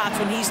these shots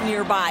when he's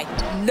nearby.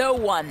 No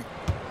one.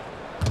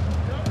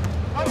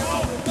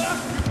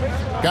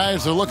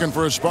 Guys are looking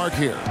for a spark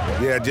here.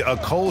 Yeah, a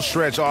cold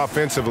stretch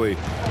offensively,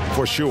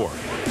 for sure.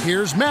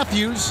 Here's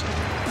Matthews.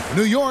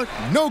 New York,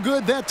 no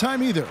good that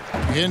time either.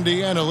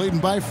 Indiana leading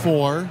by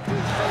 4.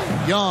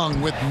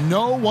 Young with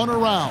no one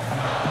around.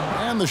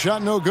 And the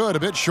shot no good, a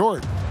bit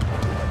short.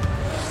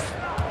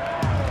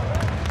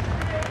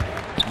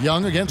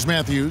 Young against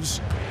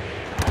Matthews.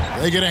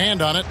 They get a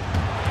hand on it.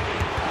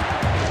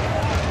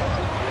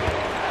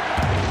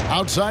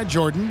 Outside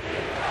Jordan.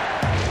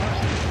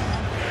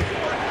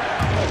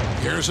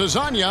 Here's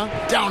Azania.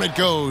 Down it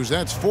goes.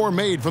 That's 4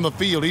 made from the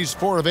field. He's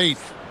 4 of 8.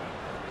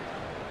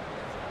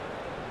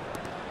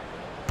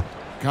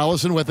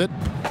 Collison with it.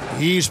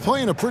 He's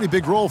playing a pretty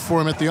big role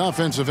for him at the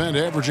offensive end,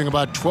 averaging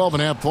about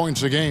 12.5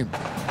 points a game.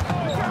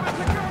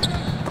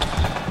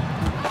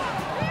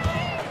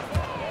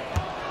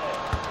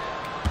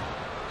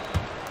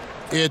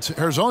 It's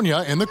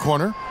Hezonja in the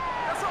corner.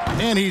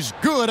 And he's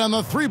good on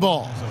the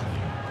 3-ball.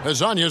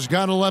 Hezonja's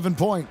got 11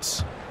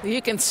 points.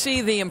 You can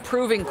see the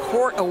improving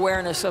court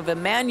awareness of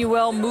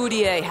Emmanuel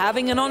Mudiay,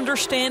 having an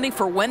understanding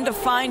for when to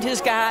find his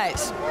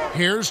guys.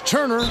 Here's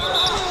Turner.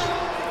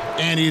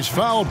 And he's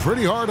fouled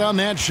pretty hard on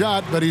that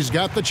shot, but he's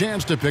got the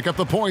chance to pick up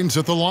the points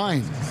at the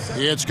line.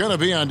 It's going to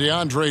be on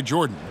DeAndre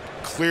Jordan.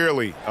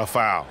 Clearly a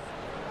foul.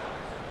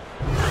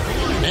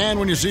 And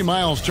when you see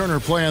Miles Turner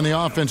play on the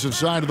offensive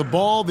side of the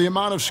ball, the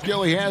amount of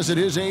skill he has at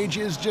his age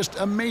is just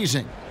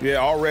amazing. Yeah,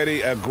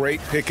 already a great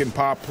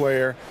pick-and-pop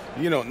player.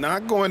 You know,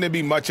 not going to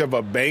be much of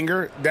a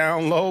banger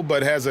down low,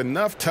 but has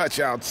enough touch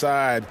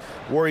outside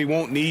where he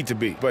won't need to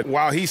be. But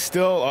while he's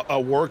still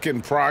a work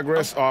in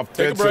progress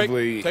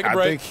offensively, I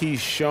think he's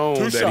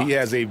shown that he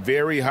has a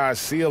very high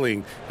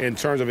ceiling in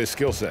terms of his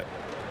skill set.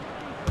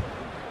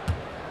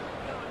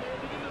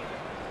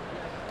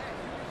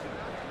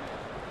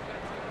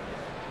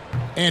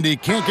 And he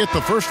can't get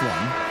the first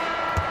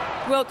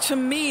one. Well, to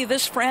me,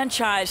 this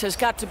franchise has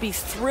got to be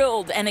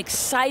thrilled and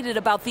excited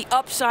about the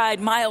upside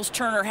Miles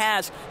Turner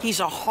has. He's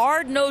a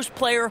hard-nosed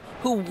player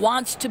who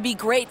wants to be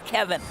great,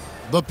 Kevin.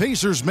 The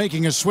Pacers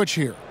making a switch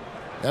here.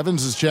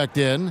 Evans is checked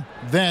in.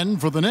 Then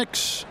for the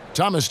Knicks,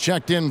 Thomas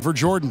checked in for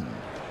Jordan.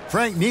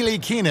 Frank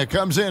Ntilikina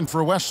comes in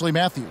for Wesley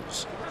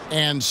Matthews.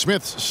 And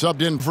Smith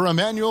subbed in for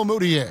Emmanuel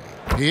Mudiay.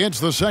 He hits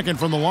the second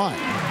from the line.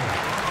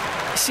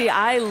 See,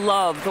 I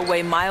love the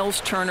way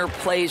Miles Turner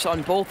plays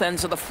on both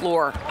ends of the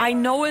floor. I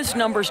know his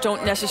numbers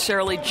don't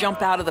necessarily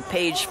jump out of the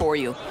page for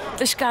you.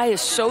 This guy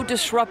is so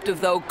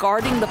disruptive, though,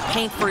 guarding the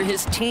paint for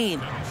his team.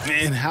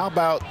 And how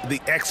about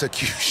the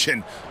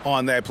execution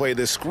on that play?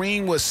 The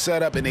screen was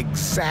set up in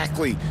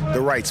exactly the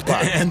right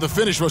spot. And the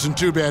finish wasn't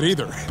too bad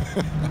either.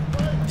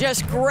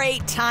 Just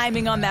great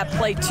timing on that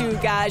play, too,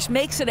 guys.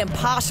 Makes it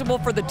impossible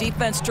for the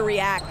defense to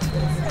react.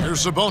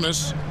 Here's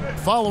Sabonis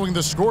following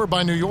the score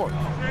by New York.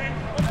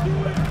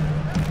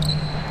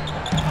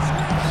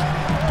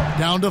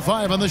 Down to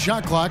 5 on the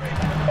shot clock.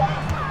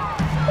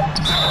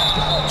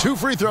 2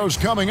 free throws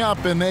coming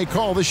up, and they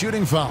call the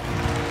shooting foul.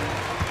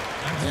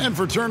 And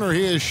for Turner,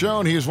 he has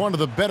shown he is one of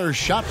the better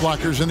shot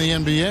blockers in the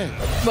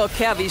NBA. Well,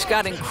 Kev, he's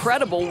got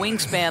incredible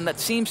wingspan that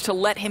seems to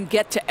let him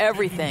get to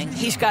everything.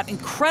 He's got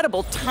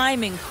incredible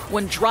timing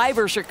when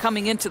drivers are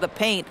coming into the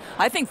paint.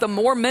 I think the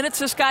more minutes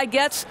this guy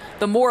gets,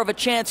 the more of a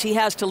chance he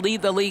has to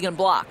lead the league in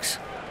blocks.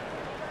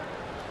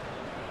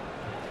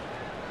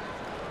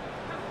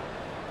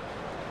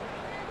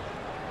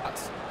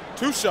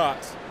 Two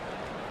shots.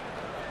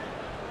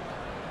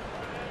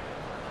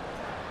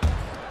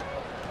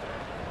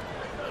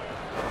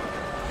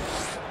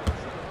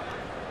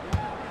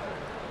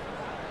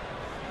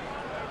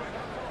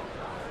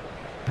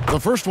 The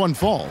first one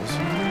falls.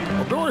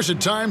 Of course, at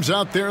times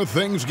out there,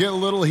 things get a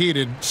little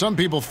heated. Some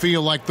people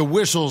feel like the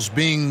whistle's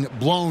being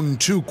blown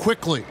too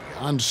quickly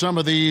on some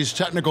of these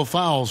technical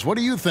fouls. What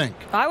do you think?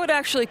 I would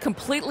actually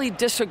completely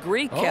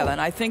disagree, Kevin.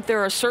 I think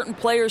there are certain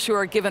players who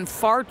are given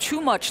far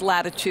too much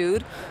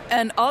latitude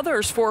and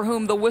others for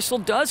whom the whistle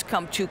does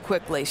come too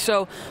quickly.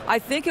 So I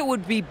think it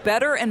would be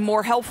better and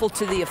more helpful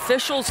to the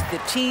officials,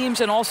 the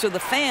teams, and also the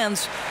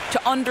fans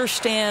to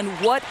understand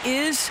what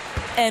is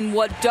and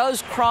what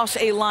does cross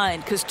a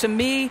line. Because to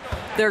me,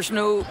 there's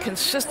no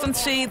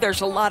consistency. There's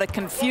a lot of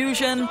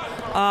confusion.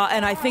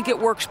 And I think it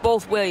works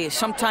both ways.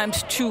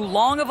 Sometimes too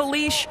long of a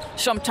leash,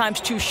 sometimes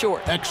too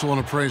short.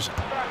 Excellent appraisal.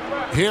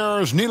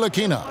 Here's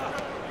Ntilikina.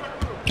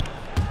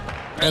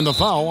 And the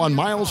foul on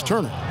Miles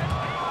Turner.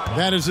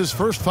 That is his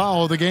first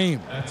foul of the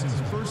game. That's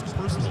his first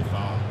personal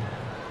foul.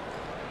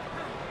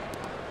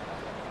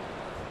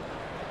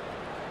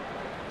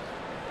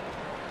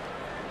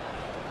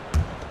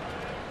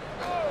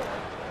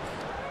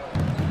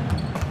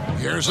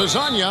 Here's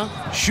Azania.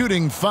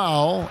 Shooting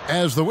foul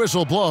as the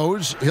whistle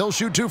blows. He'll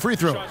shoot 2 free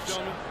throws.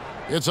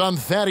 It's on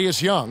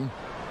Thaddeus Young.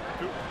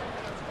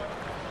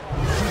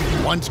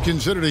 Once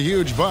considered a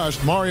huge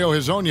bust, Mario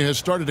Hezonja has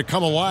started to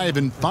come alive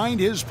and find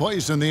his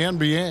place in the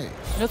NBA.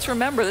 Let's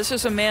remember, this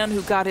is a man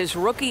who got his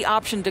rookie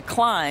option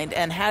declined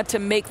and had to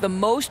make the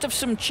most of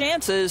some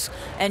chances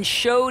and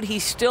showed he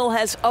still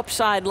has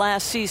upside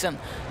last season.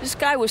 This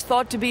guy was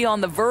thought to be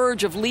on the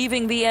verge of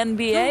leaving the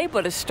NBA,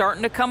 but is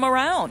starting to come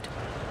around.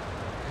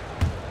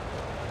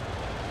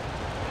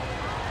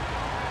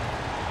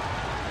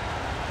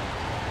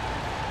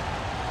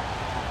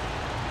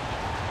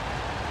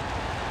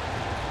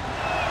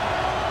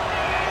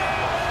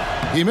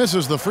 He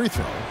misses the free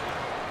throw.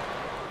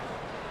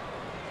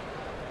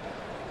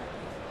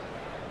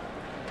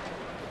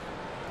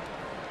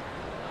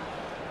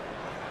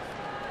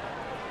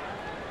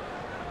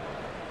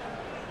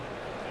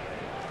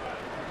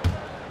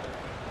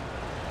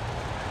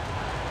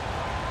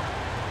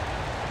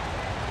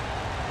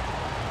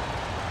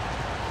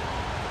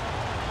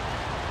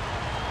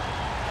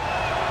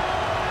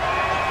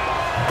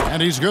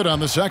 And he's good on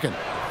the second.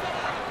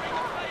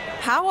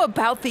 How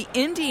about the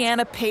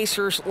Indiana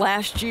Pacers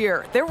last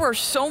year? There were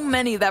so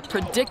many that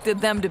predicted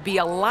them to be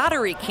a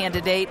lottery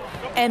candidate,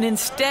 and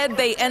instead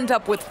they end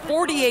up with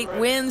 48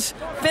 wins,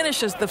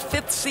 finish as the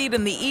 5th seed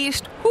in the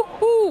East.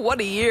 Woo-hoo, what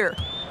a year.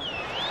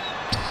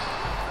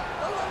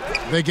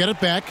 They get it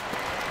back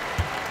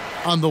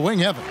on the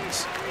wing,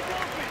 Evans.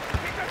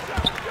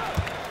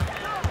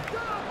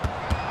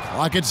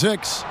 Clock at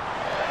 6.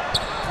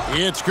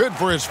 It's good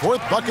for his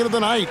 4th bucket of the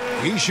night.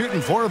 He's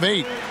shooting 4 of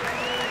 8.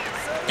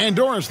 And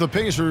Doris, the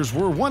Pacers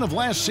were one of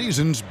last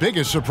season's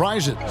biggest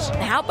surprises.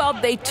 How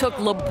about they took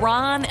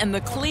LeBron and the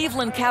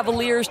Cleveland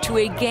Cavaliers to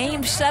a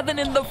Game 7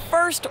 in the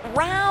first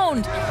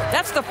round?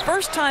 That's the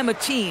first time a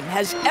team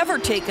has ever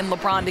taken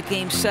LeBron to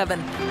Game 7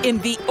 in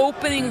the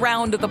opening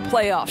round of the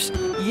playoffs.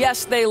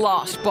 Yes, they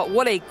lost, but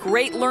what a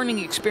great learning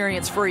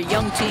experience for a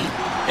young team.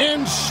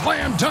 And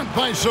slam dunk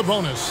by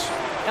Sabonis.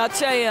 I'll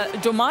tell you,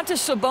 Domantas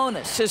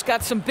Sabonis has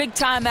got some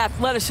big-time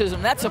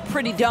athleticism. That's a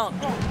pretty dunk.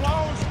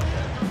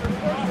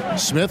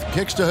 Smith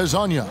kicks to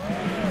Hezonja.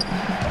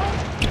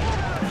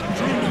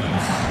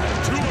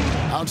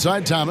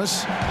 Outside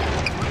Thomas.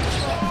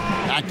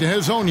 Back to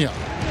Hezonja.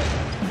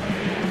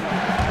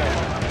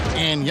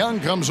 And Young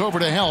comes over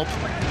to help.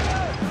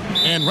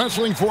 And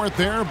wrestling for it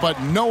there, but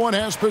no one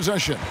has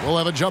possession. We'll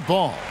have a jump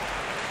ball.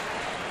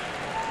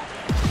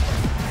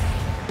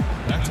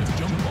 That's a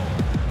jump ball.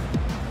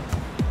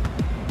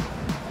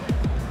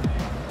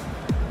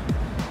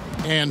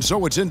 And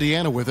so it's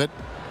Indiana with it.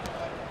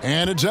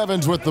 And it's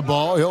Evans with the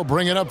ball. He'll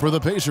bring it up for the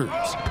Pacers.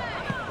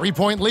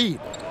 3-point lead.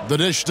 The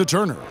dish to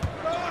Turner.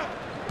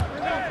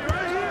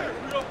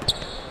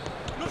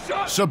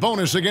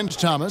 Sabonis against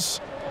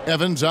Thomas.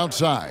 Evans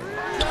outside.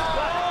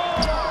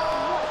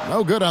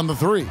 No good on the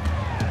 3.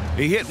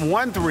 He hit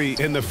 1 3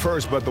 in the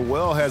first, but the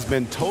well has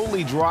been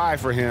totally dry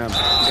for him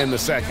in the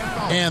second.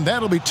 And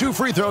that'll be 2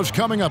 free throws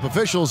coming up.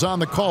 Officials on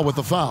the call with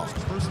the foul.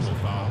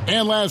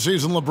 And last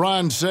season,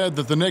 LeBron said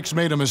that the Knicks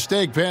made a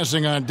mistake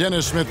passing on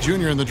Dennis Smith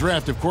Jr. in the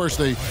draft. Of course,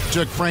 they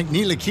took Frank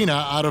Ntilikina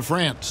out of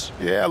France.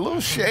 Yeah, a little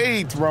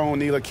shade thrown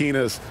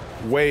Ntilikina's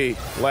way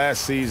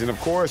last season. Of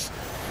course,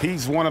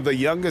 he's one of the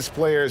youngest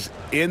players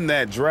in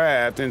that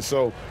draft, and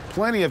so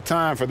plenty of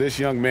time for this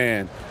young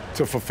man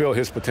to fulfill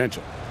his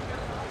potential.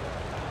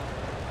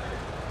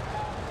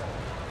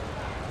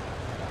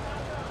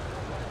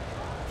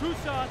 Two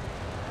shots.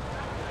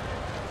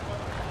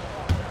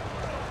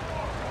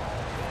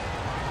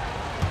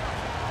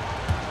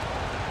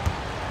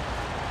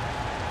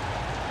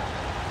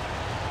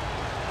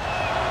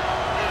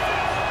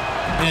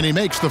 And he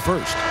makes the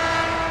first.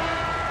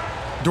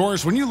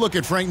 Doris, when you look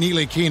at Frank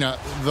Ntilikina,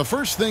 the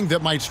first thing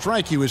that might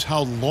strike you is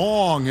how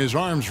long his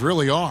arms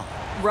really are.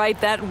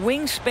 Right, that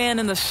wingspan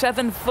in the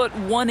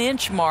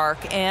 7'1"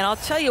 mark. And I'll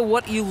tell you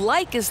what you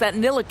like is that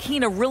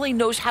Ntilikina really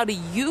knows how to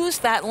use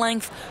that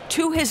length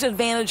to his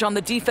advantage on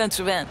the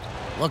defensive end.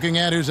 Looking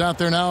at who's out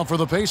there now for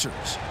the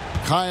Pacers.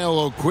 Kyle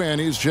O'Quinn,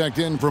 he's checked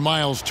in for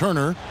Miles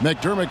Turner.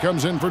 McDermott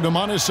comes in for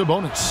Domantas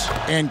Sabonis.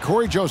 And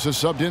Corey Joseph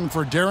subbed in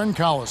for Darren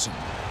Collison.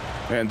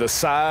 And the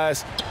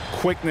size,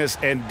 quickness,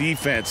 and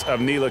defense of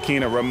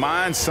Ntilikina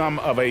reminds some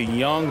of a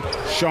young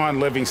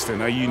Sean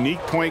Livingston, a unique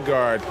point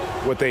guard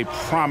with a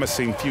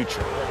promising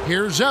future.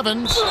 Here's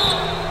Evans.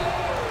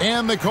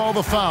 And they call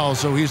the foul,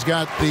 so he's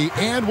got the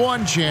and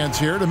one chance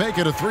here to make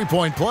it a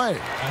 3-point play.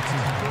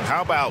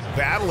 How about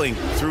battling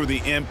through the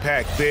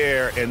impact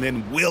there and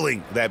then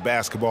willing that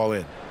basketball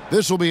in?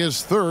 This will be his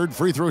 3rd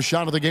free throw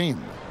shot of the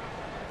game.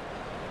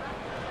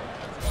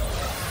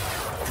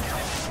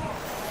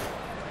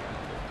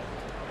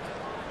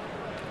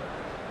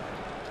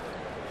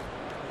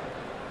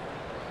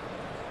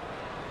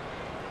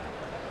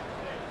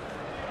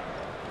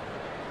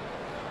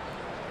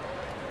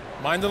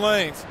 Mind the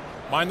lanes.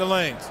 Mind the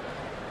lanes.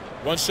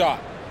 One shot.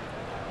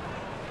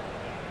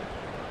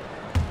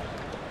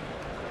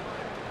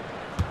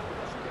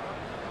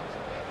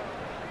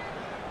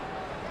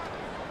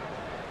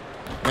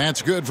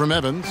 That's good from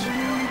Evans.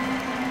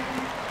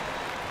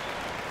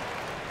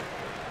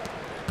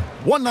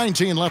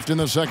 1:19 left in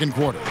the second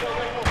quarter.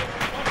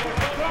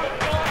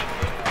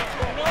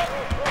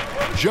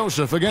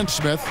 Joseph against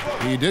Smith.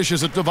 He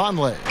dishes it to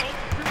Vonleh.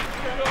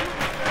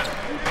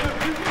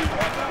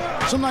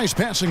 Some nice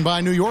passing by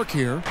New York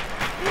here.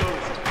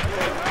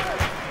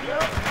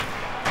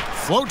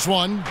 Floats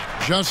one.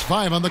 Just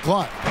 5 on the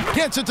clock.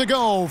 Gets it to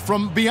go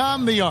from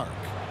beyond the arc.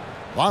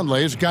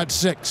 Vonleh's got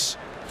 6.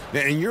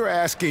 And you're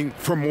asking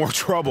for more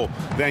trouble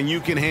than you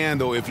can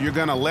handle if you're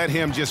going to let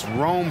him just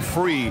roam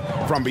free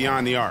from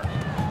beyond the arc.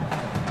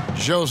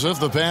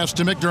 Joseph, the pass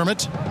to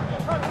McDermott.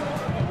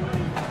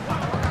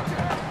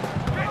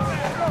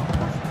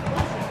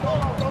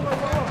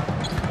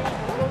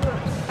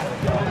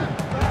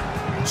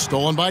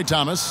 Stolen by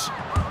Thomas.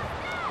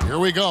 Here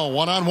we go,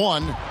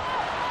 one-on-one.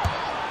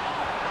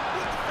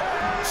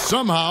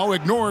 Somehow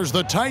ignores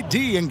the tight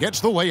D and gets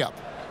the layup.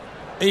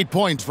 8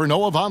 points for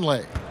Noah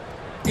Vonleh.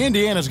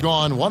 Indiana's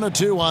gone 1 of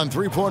 2 on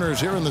 3-pointers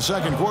here in the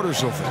second quarter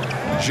so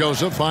far.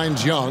 Joseph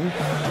finds Young.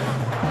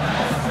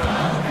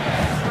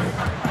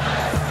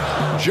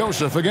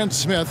 Joseph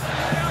against Smith.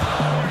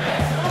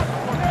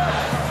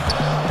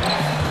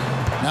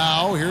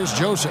 Now here's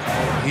Joseph.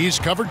 He's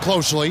covered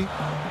closely.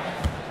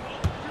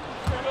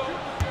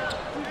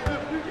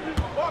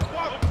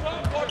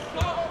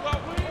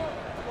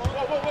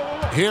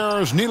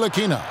 Here's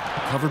Ntilikina,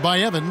 covered by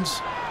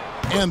Evans.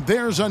 And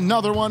there's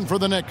another one for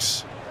the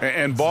Knicks.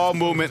 And ball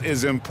movement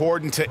is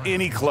important to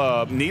any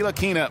club.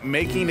 Ntilikina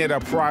making it a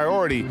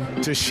priority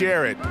to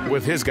share it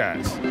with his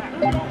guys.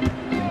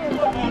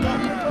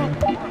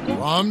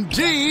 From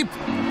deep,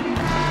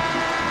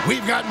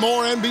 we've got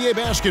more NBA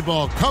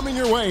basketball coming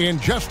your way in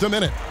just a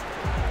minute.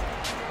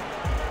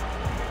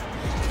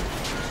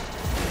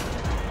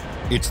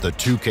 It's the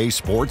 2K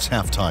Sports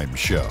Halftime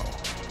Show.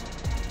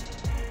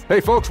 Hey,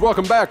 folks,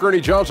 welcome back.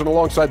 Ernie Johnson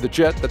alongside the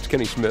Jet. That's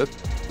Kenny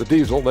Smith. The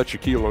Diesel, that's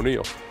Shaquille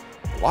O'Neal.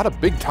 A lot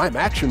of big-time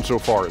action so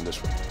far in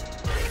this one.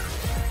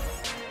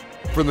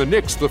 For the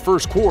Knicks, the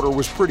first quarter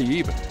was pretty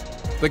even.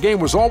 The game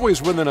was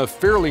always within a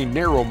fairly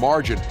narrow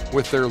margin,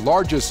 with their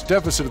largest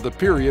deficit of the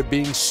period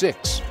being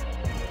 6.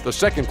 The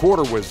second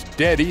quarter was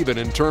dead even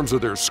in terms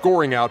of their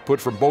scoring output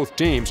from both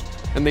teams,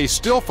 and they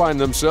still find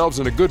themselves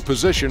in a good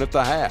position at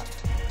the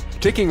half.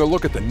 Taking a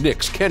look at the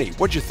Knicks, Kenny,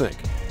 what'd you think?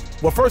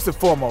 Well, first and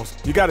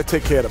foremost, you got to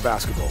take care of the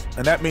basketball,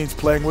 and that means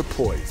playing with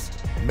poise,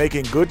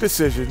 making good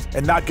decisions,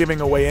 and not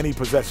giving away any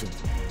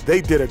possessions.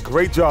 They did a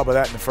great job of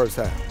that in the first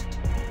half.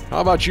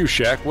 How about you,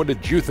 Shaq? What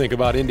did you think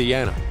about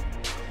Indiana?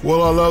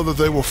 Well, I love that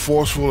they were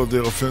forceful at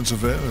their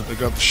offensive end. They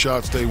got the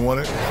shots they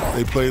wanted.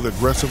 They played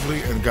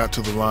aggressively and got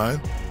to the line.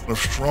 A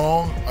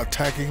strong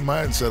attacking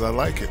mindset. I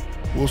like it.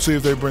 We'll see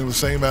if they bring the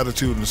same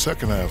attitude in the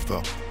second half,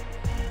 though.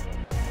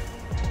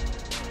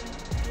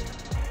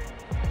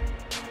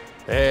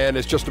 And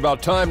it's just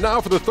about time now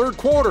for the third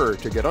quarter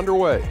to get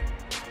underway.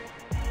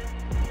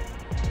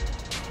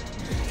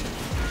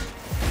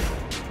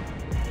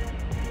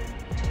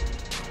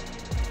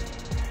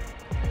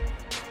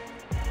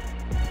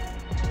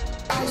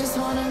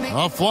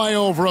 A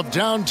flyover of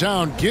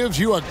downtown gives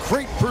you a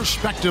great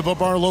perspective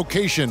of our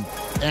location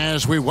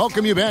as we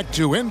welcome you back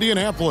to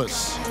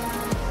Indianapolis.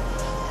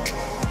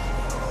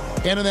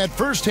 And in that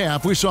first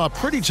half, we saw a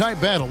pretty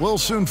tight battle. We'll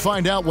soon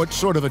find out what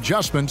sort of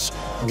adjustments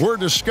were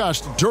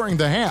discussed during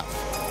the half.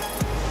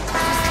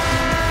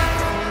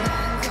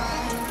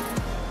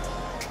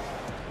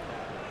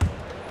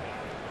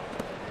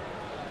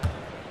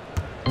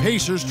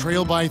 Pacers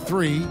trail by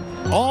 3,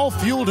 all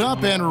fueled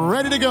up and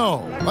ready to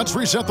go. Let's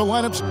reset the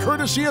lineups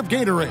courtesy of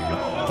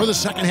Gatorade for the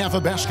second half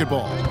of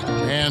basketball.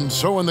 And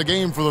so in the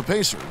game for the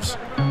Pacers,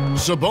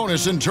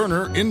 Sabonis and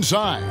Turner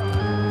inside.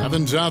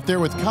 Evans out there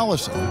with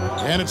Collison,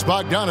 and it's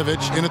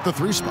Bogdanovich in at the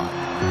 3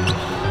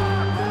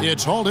 spot.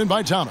 It's hauled in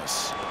by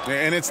Thomas.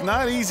 And it's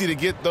not easy to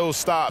get those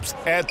stops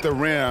at the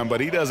rim,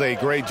 but he does a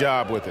great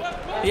job with it.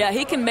 Yeah,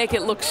 he can make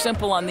it look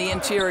simple on the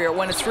interior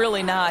when it's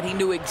really not. He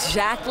knew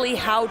exactly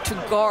how to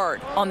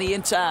guard on the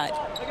inside.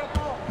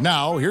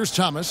 Now, here's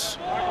Thomas.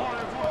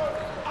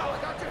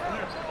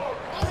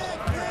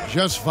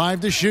 Just 5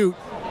 to shoot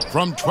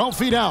from 12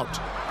 feet out.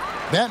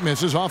 That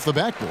misses off the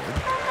backboard.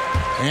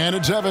 And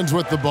it's Evans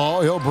with the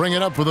ball. He'll bring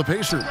it up for the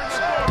Pacers.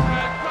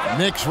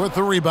 Knicks with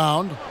the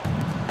rebound.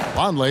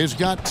 Vonleh's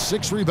got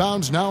 6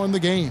 rebounds now in the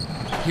game.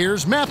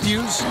 Here's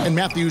Matthews, and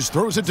Matthews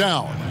throws it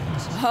down.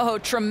 Oh,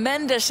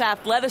 tremendous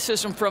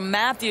athleticism from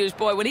Matthews.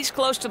 Boy, when he's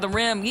close to the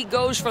rim, he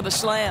goes for the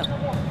slam.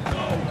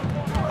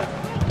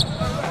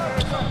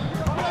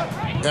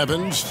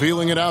 Evans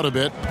feeling it out a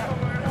bit.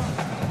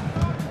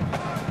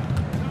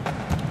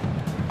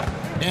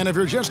 And if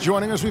you're just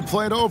joining us, we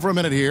played over a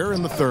minute here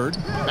in the third.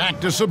 Back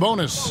to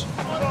Sabonis.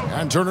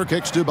 And Turner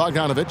kicks to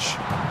Bogdanovich.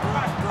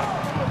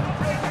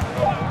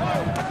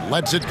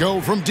 Lets it go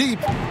from deep.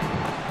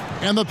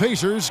 And the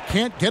Pacers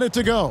can't get it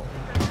to go.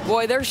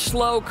 Boy, they're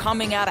slow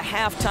coming out of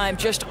halftime.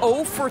 Just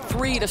 0 for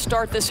 3 to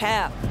start this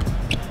half.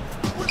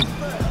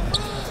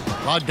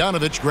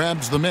 Bogdanovich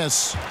grabs the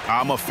miss.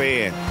 I'm a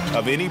fan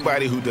of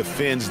anybody who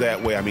defends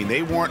that way. I mean,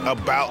 they weren't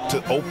about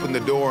to open the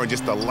door and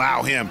just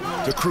allow him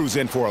to cruise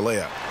in for a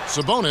layup.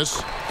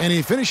 Sabonis, and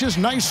he finishes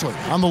nicely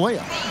on the layup.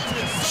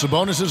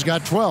 Sabonis has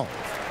got 12.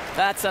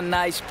 That's a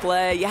nice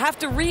play. You have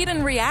to read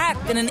and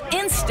react in an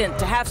instant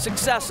to have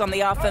success on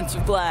the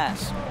offensive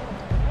glass.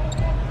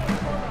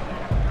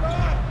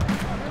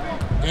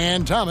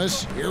 And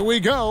Thomas, here we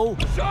go.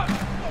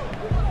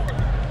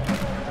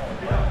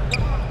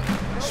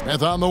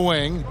 Smith on the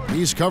wing.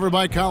 He's covered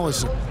by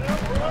Collison.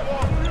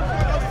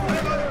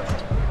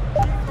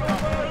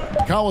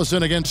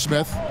 Collison against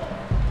Smith.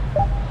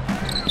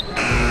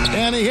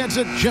 And he hits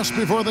it just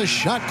before the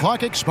shot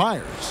clock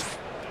expires.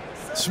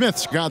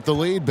 Smith's got the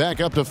lead,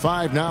 back up to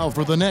 5 now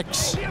for the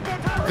Knicks.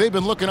 They've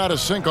been looking out of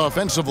sync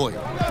offensively.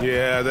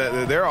 Yeah,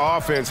 their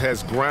offense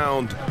has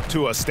ground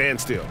to a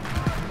standstill.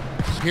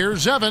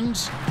 Here's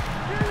Evans.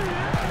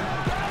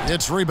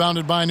 It's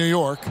rebounded by New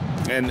York.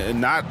 And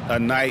not a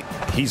night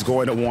he's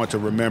going to want to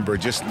remember,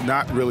 just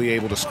not really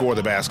able to score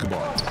the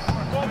basketball.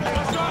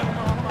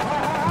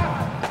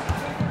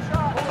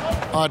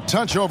 A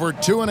touch over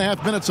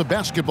 2.5 minutes of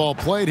basketball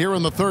played here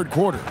in the third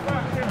quarter.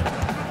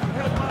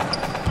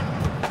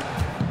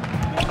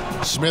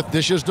 Smith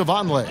dishes to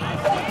Vonleh.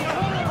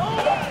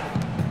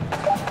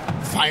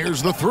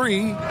 Fires the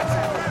three.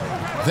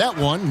 That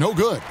one, no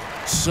good.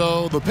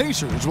 So the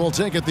Pacers will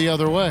take it the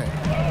other way.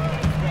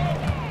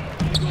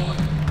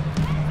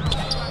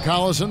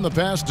 Collison, the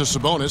pass to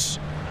Sabonis.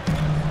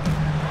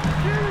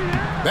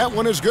 That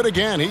one is good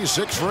again. He's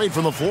 6 for 8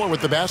 from the floor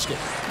with the basket.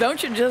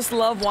 Don't you just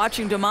love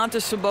watching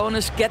Domantas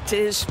Sabonis get to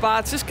his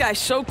spots? This guy's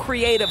so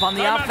creative on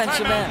the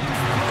offensive end.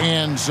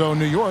 And so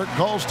New York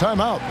calls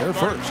timeout. They're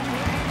first.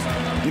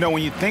 You know,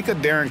 when you think of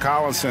Darren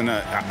Collison,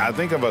 I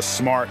think of a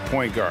smart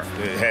point guard.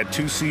 Had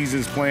 2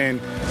 seasons playing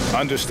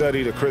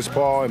understudy to Chris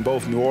Paul in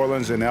both New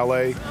Orleans and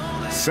L.A.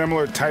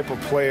 Similar type of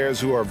players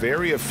who are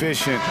very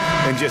efficient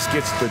and just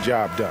gets the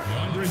job done.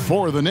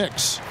 For the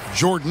Knicks,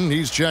 Jordan,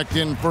 he's checked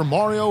in for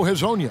Mario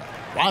Hezonja.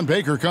 Ron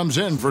Baker comes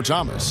in for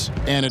Thomas,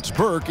 and it's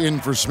Burke in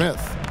for Smith.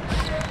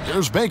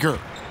 Here's Baker.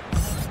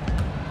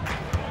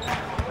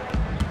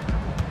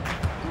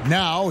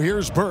 Now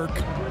here's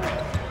Burke.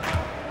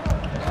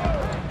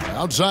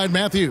 Outside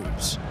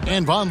Matthews,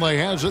 and Vonleh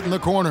has it in the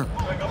corner.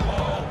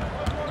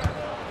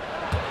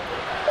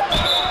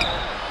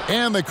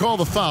 And they call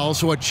the foul,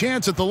 so a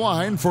chance at the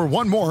line for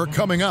one more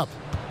coming up.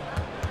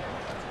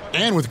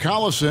 And with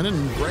Collison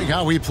and Greg,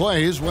 how he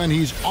plays, when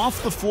he's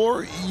off the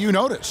floor, you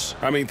notice.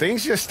 I mean,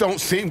 things just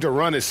don't seem to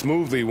run as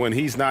smoothly when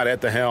he's not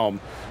at the helm.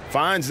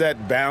 Finds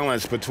that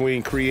balance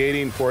between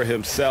creating for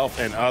himself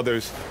and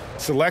others,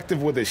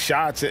 selective with his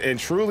shots, and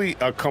truly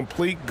a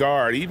complete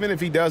guard, even if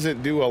he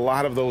doesn't do a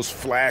lot of those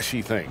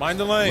flashy things. Mind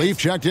the lane. Leaf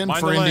checked in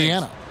for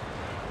Indiana.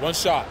 One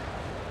shot.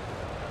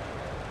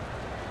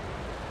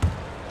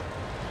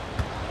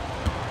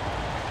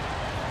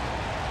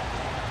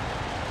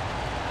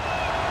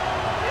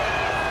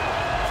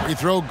 Free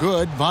throw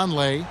good.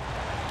 Vonleh.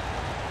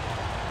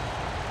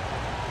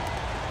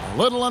 A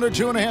little under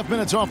 2.5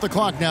 minutes off the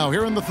clock now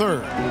here in the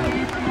third.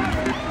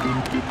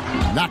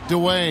 Knocked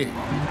away.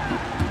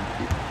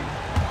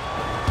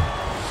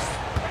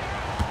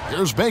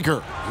 Here's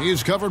Baker.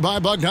 He's covered by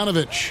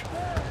Bogdanovich.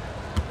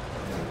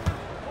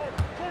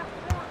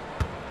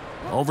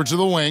 Over to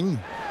the wing.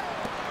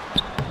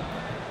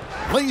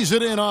 Lays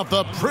it in off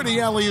the pretty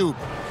alley-oop.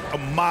 Oh,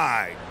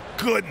 my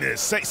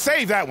goodness.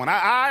 Save that one.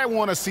 I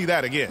want to see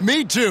that again.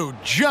 Me too.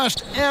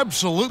 Just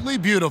absolutely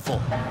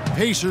beautiful.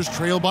 Pacers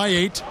trail by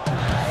 8.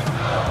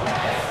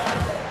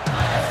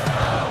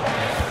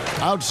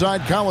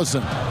 Outside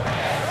Collison.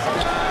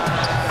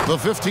 The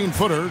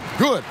 15-footer.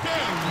 Good.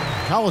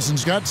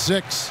 Collison's got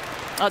 6.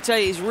 I'll tell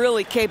you, he's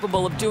really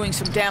capable of doing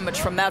some damage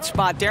from that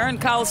spot. Darren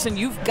Collison,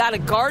 you've got to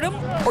guard him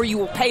or you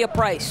will pay a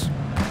price.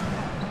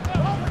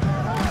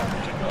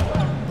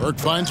 Burke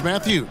finds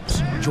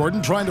Matthews.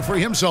 Jordan trying to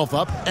free himself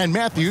up, and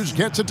Matthews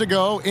gets it to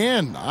go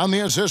in on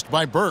the assist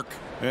by Burke.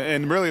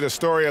 And really the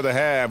story of the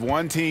half,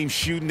 one team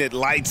shooting it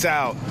lights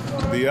out,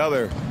 the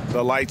other,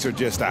 the lights are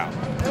just out.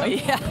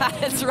 Yeah,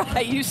 that's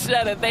right. You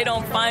said it. They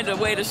don't find a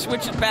way to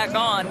switch it back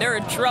on. They're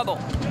in trouble.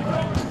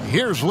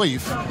 Here's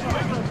Leaf.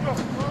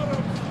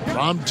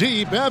 From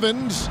deep,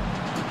 Evans.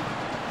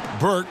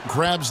 Burke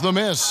grabs the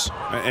miss.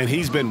 And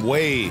he's been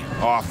way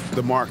off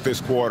the mark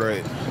this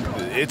quarter.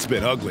 It's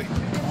been ugly.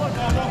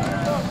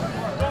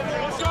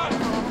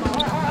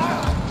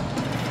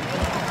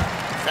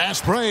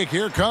 Fast break.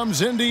 Here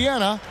comes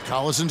Indiana.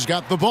 Collison's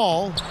got the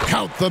ball.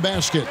 Count the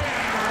basket.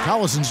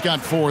 Collison's got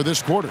 4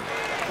 this quarter.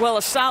 Well,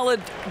 a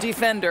solid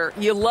defender.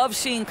 You love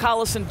seeing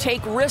Collison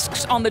take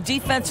risks on the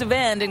defensive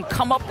end and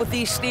come up with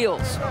these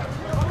steals.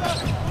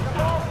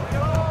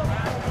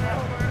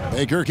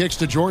 Baker kicks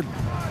to Jordan.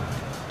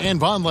 And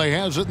Vonleh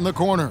has it in the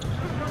corner.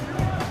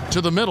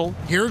 To the middle.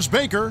 Here's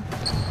Baker.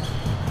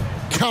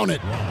 Count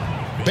it.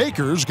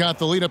 Baker's got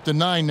the lead up to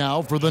 9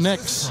 now for the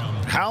Knicks.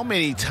 How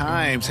many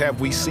times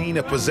have we seen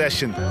a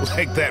possession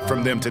like that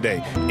from them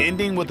today,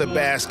 ending with a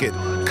basket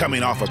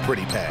coming off a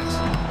pretty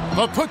pass?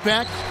 The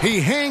putback, he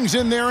hangs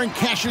in there and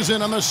cashes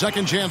in on the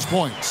second chance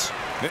points.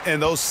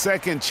 And those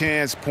second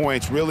chance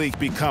points really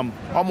become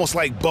almost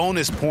like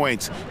bonus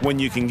points when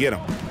you can get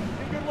them.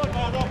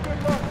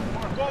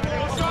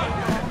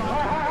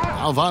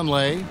 Now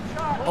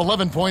Vonleh,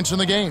 11 points in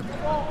the game.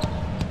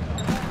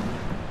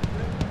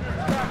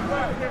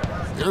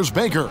 Here's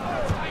Baker.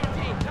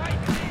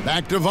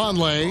 Back to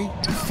Vonleh,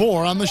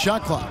 4 on the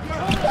shot clock.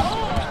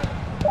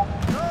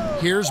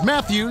 Here's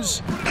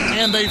Matthews,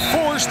 and they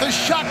force the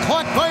shot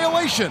clock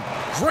violation.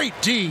 Great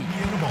D.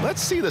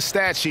 Let's see the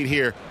stat sheet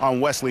here on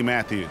Wesley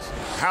Matthews.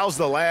 How's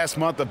the last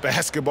month of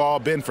basketball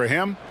been for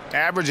him?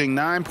 Averaging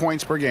 9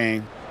 points per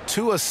game,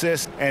 2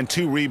 assists, and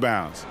 2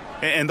 rebounds.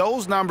 And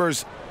those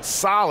numbers,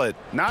 solid,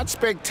 not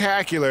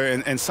spectacular,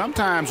 and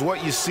sometimes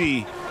what you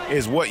see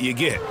is what you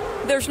get.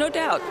 There's no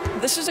doubt.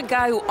 This is a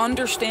guy who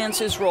understands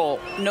his role,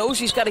 knows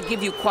he's got to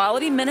give you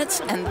quality minutes,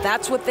 and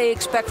that's what they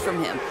expect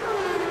from him.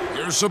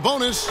 Here's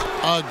Sabonis,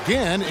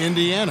 again,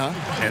 Indiana.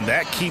 And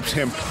that keeps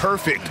him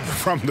perfect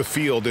from the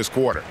field this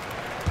quarter.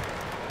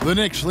 The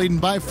Knicks leading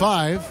by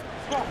 5.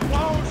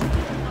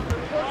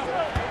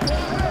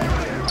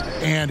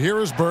 And here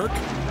is Burke,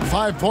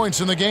 5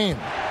 points in the game.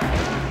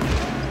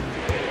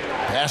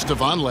 Pass to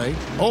Vonleh.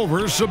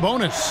 Over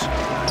Sabonis.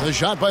 The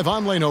shot by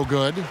Vonleh no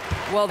good.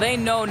 Well, they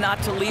know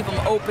not to leave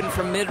him open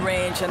from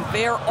mid-range, and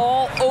they're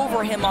all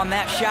over him on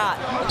that shot.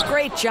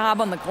 Great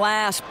job on the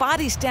glass.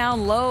 Body's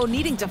down low,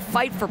 needing to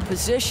fight for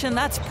position.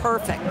 That's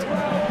perfect.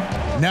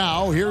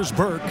 Now here's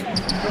Burke.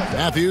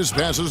 Matthews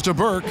passes to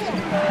Burke.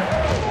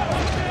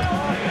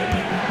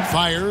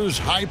 Fires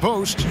high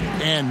post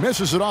and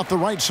misses it off the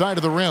right side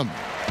of the rim.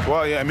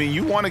 Well, yeah, I mean,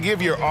 you want to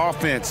give your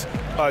offense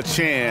a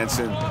chance,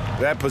 and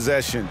that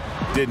possession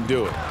didn't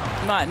do it.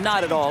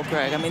 Not at all,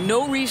 Greg. I mean,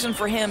 no reason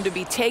for him to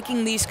be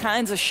taking these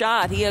kinds of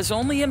shots. He has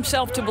only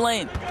himself to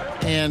blame.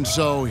 And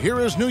so here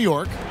is New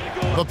York.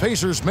 The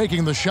Pacers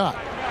making the shot.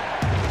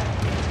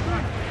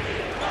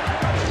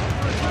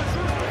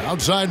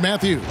 Outside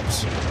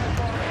Matthews.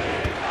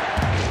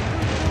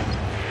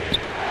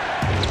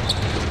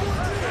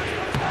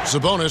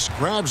 Sabonis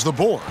grabs the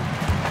board.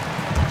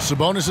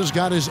 Sabonis has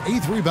got his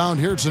 8th rebound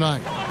here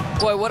tonight.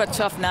 Boy, what a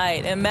tough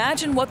night.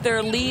 Imagine what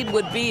their lead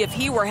would be if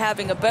he were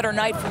having a better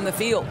night from the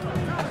field.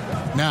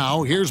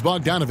 Now, here's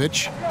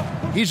Bogdanovich.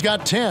 He's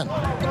got 10.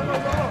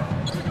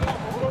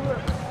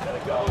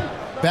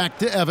 Back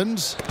to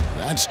Evans.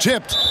 That's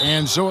tipped.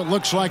 And so it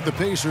looks like the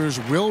Pacers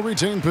will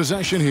retain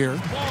possession here.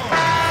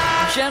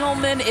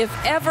 Gentlemen, if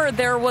ever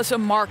there was a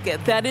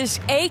market that is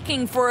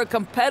aching for a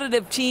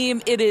competitive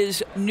team, it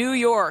is New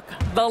York.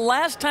 The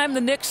last time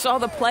the Knicks saw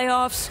the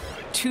playoffs,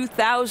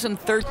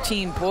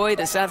 2013. Boy,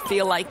 does that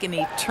feel like an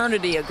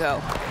eternity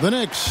ago. The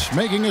Knicks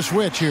making a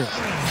switch here.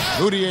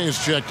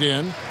 Moutier's checked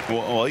in.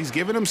 Well, he's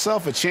given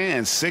himself a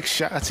chance. 6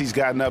 shots he's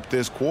gotten up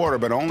this quarter,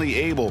 but only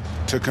able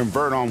to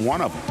convert on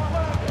 1 of them.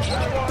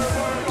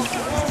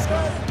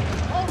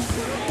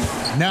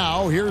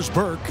 Now here's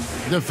Burke,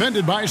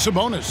 defended by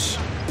Sabonis.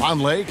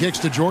 Vonleh kicks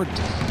to Jordan.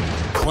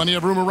 Plenty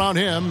of room around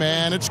him,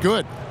 and it's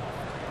good.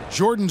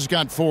 Jordan's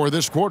got 4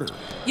 this quarter.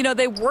 You know,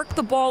 they work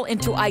the ball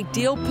into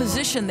ideal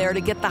position there to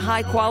get the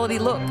high-quality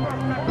look.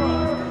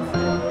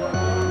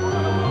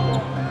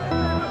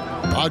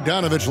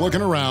 Bogdanovich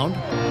looking around.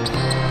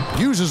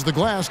 Uses the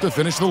glass to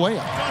finish the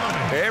layup.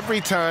 Every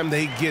time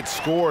they get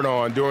scored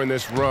on during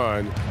this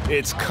run,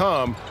 it's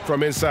come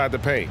from inside the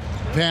paint.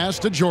 Pass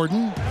to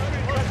Jordan.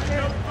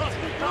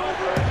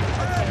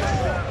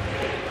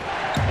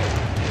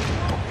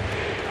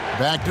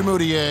 Back to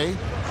Moutier.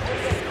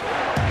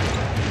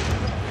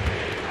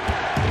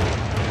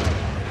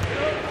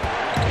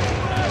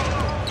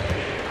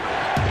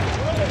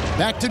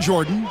 Back to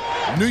Jordan.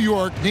 New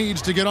York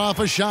needs to get off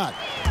a shot.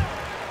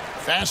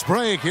 Fast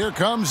break. Here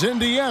comes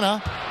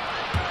Indiana.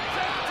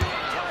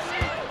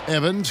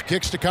 Evans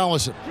kicks to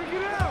Collison.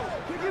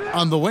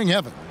 On the wing,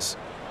 Evans.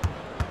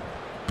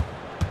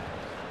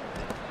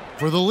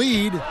 For the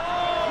lead.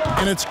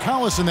 And it's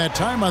Collison that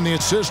time on the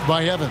assist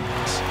by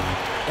Evans.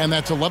 And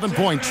that's 11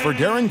 points for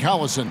Darren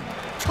Collison.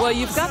 Well,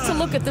 you've got to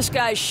look at this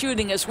guy's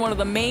shooting as one of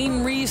the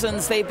main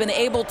reasons they've been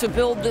able to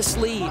build this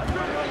lead.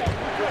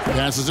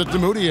 Passes it to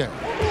Moutier.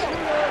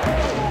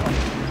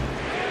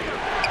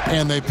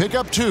 And they pick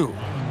up 2.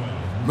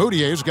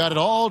 Moutier's got it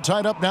all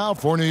tied up now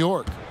for New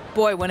York.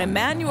 Boy, when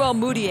Emmanuel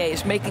Moutier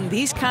is making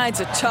these kinds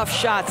of tough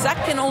shots,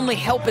 that can only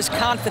help his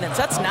confidence.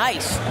 That's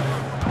nice.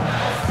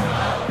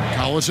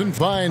 Collison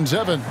finds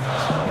Evans.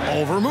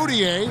 Over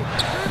Moutier.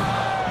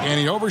 And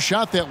he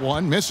overshot that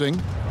one,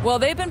 missing. Well,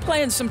 they've been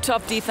playing some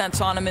tough defense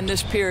on him in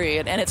this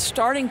period, and it's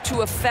starting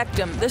to affect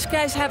him. This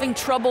guy's having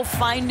trouble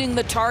finding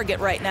the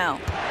target right now.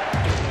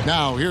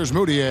 Now, here's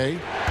Moutier.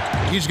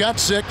 He's got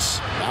 6.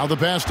 Now the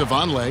pass to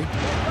Vonleh.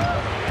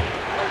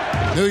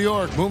 New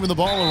York moving the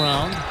ball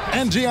around.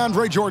 And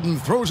DeAndre Jordan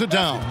throws it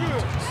down.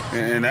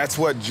 And that's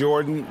what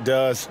Jordan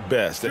does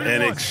best.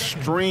 An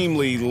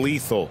extremely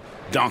lethal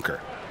dunker.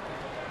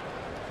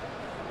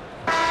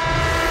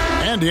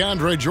 And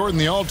DeAndre Jordan,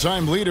 the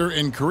all-time leader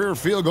in career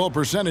field goal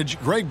percentage,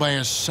 Greg, by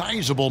a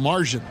sizable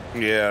margin.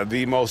 Yeah,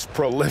 the most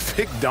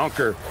prolific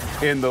dunker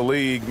in the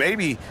league,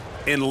 maybe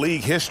in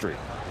league history.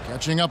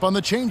 Catching up on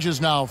the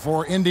changes now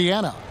for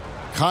Indiana.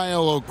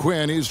 Kyle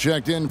O'Quinn, he's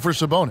checked in for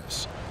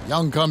Sabonis.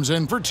 Young comes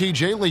in for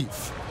TJ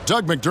Leaf.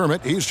 Doug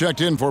McDermott, he's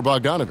checked in for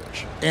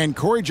Bogdanovich. And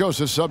Corey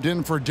Joseph subbed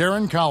in for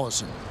Darren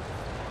Collison.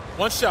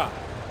 1 shot.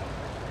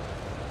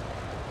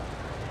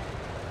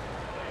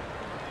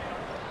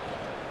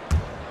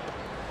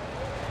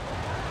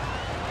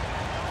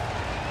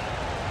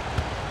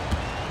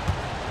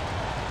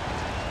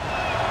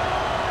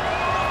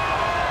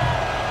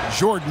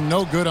 Jordan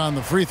no good on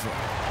the free throw.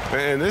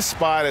 And this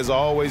spot has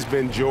always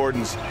been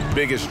Jordan's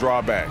biggest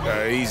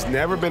drawback. He's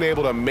never been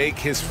able to make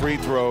his free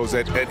throws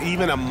at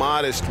even a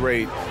modest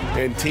rate,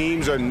 and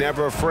teams are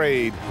never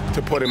afraid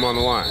to put him on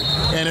the line.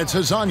 And it's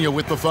Hezonja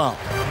with the foul.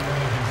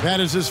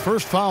 That is his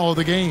first foul of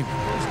the game.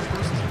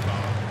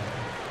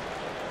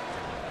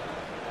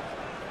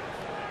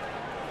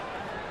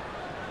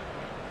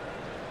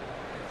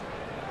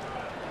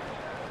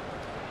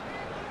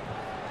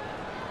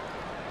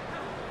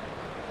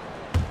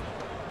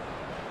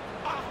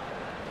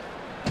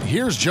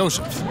 Here's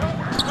Joseph,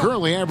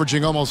 currently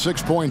averaging almost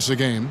 6 points a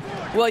game.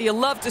 Well, you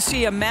love to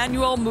see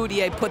Emmanuel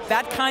Mudiay put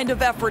that kind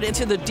of effort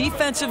into the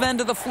defensive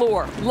end of the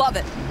floor. Love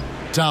it.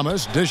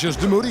 Thomas dishes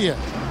to Mudiay.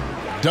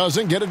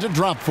 Doesn't get it to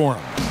drop for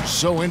him.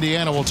 So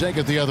Indiana will take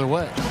it the other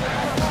way.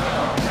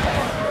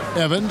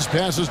 Evans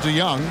passes to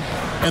Young,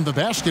 and the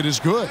basket is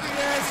good.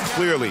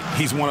 Clearly,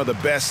 he's one of the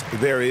best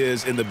there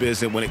is in the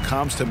business when it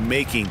comes to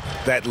making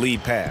that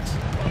lead pass.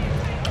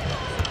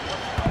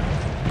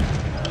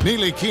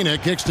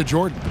 Ntilikina kicks to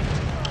Jordan.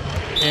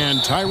 And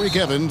Tyreke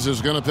Evans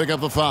is going to pick up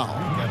the foul.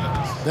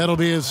 That'll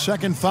be his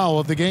second foul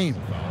of the game.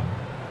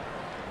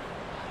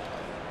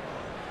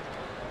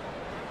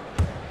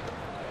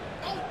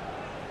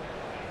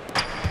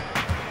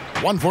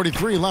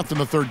 .143 left in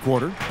the third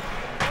quarter.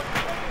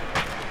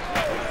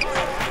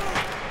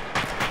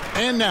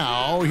 And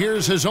now,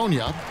 here's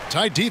Hezonja.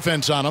 Tight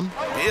defense on him.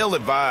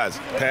 Ill-advised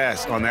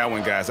pass on that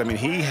one, guys. I mean,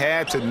 he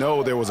had to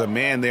know there was a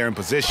man there in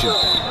position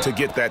to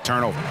get that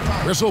turnover.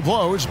 Whistle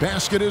blows.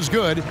 Basket is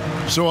good.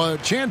 So a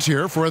chance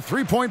here for a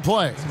three-point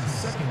play.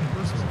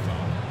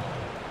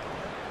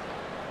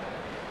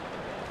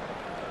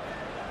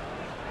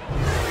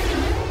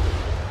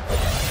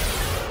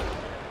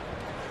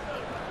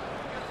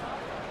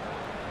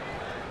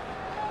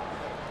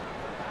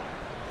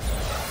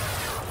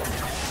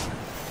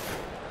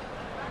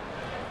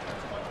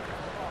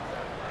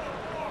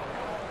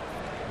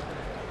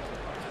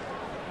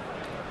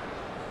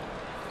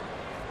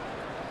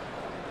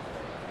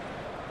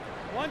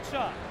 One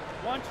shot.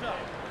 One shot.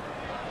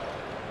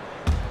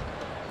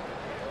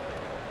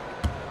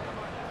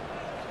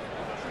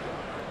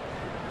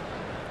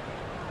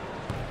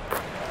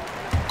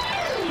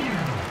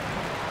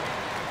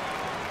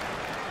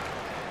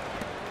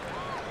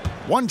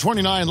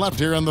 .129 left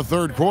here in the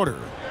third quarter.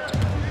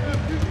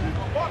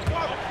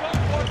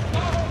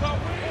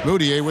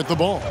 Mudiay with the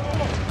ball.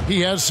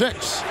 He has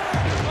 6.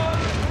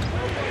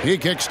 He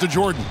kicks to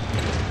Jordan.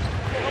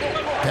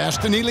 Pass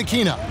to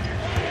Ntilikina.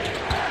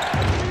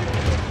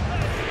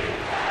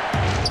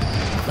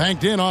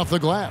 Banked in off the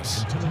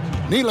glass.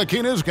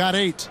 Ntilikina's got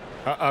 8.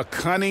 A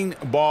cunning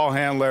ball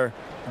handler.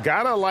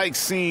 Gotta like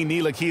seeing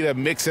Ntilikina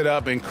mix it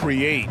up and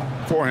create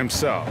for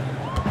himself.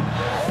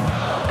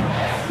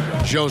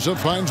 Joseph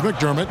finds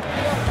McDermott.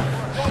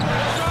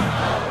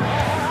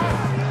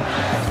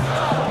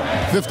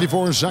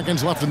 54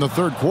 seconds left in the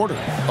third quarter.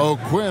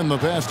 O'Quinn the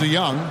pass to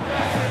Young.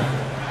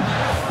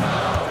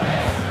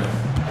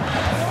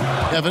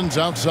 Evans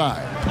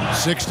outside.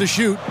 6 to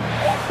shoot.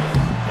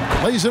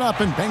 Lays it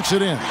up and banks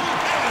it in.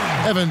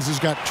 Evans has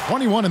got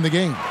 21 in the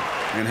game.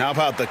 And how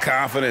about the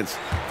confidence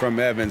from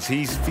Evans?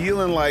 He's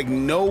feeling like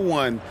no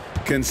one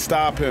can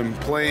stop him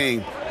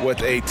playing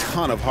with a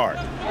ton of heart.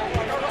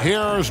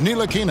 Here's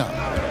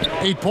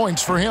Ntilikina. 8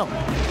 points for him.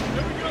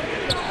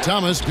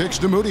 Thomas kicks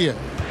to Mudiay.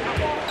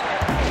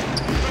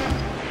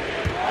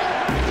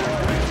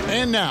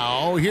 And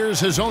now here's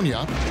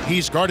Hezonja.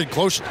 He's guarded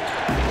closely.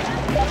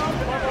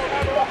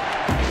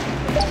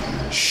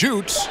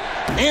 Shoots.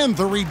 And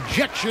the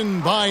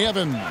rejection by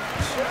Evans.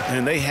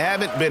 And they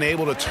haven't been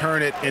able to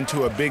turn it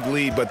into a big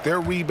lead, but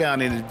their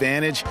rebounding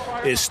advantage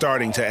is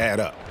starting to add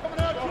up.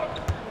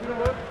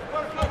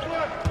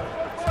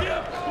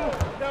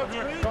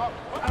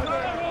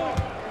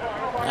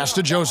 Pass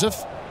to Joseph.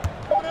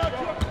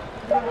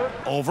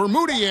 Over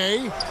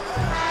Mudiay.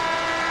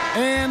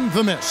 And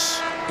the miss.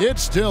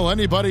 It's still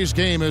anybody's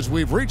game as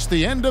we've reached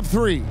the end of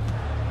 3.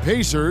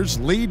 Pacers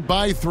lead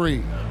by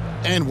 3.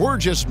 And we're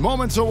just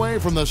moments away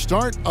from the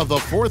start of the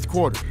fourth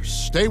quarter.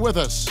 Stay with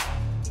us.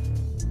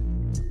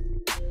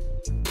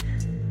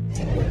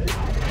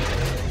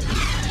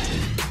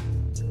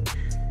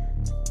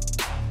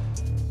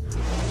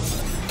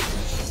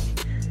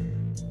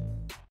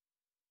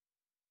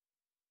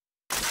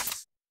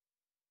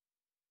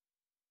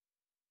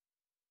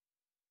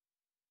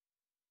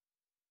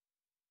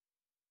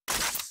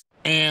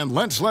 And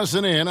let's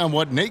listen in on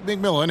what Nate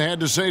McMillan had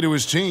to say to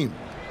his team.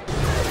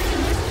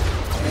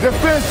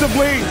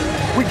 Defensively,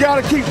 we got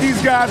to keep these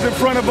guys in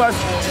front of us.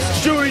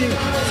 Shooting,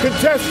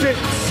 contested,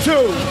 2.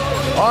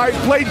 All right,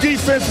 play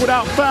defense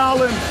without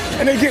fouling,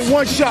 and they get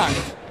 1 shot.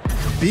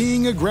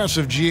 Being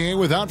aggressive, GA,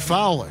 without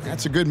fouling.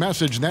 That's a good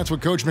message, and that's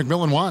what Coach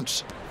McMillan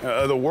wants.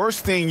 The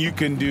worst thing you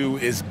can do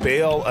is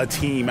bail a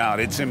team out.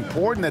 It's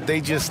important that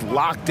they just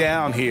lock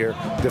down here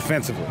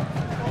defensively.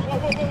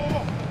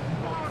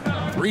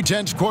 3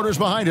 tenths quarters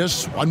behind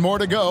us. 1 more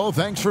to go.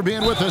 Thanks for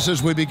being with us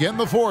as we begin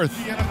the fourth.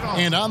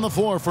 And on the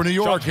floor for New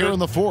York here in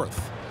the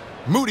fourth.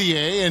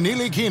 Mudiay and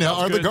Ntilikina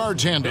are the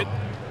guards handle.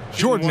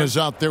 Jordan is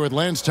out there with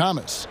Lance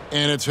Thomas.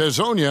 And it's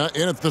Hezonja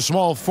in at the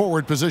small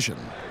forward position.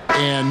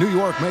 And New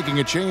York making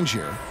a change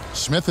here.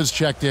 Smith has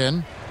checked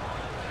in.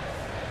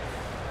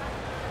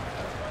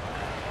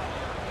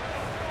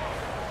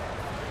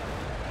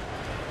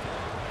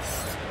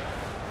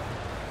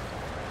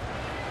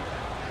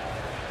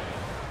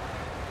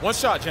 One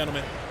shot,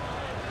 gentlemen.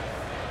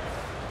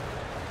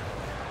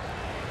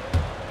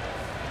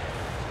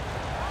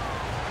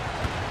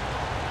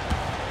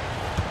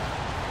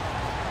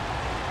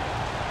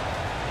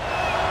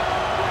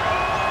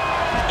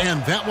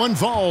 And that one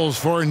falls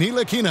for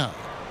Ntilikina.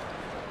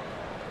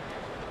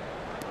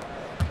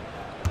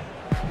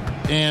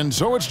 And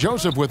so it's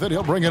Joseph with it.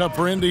 He'll bring it up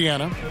for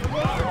Indiana.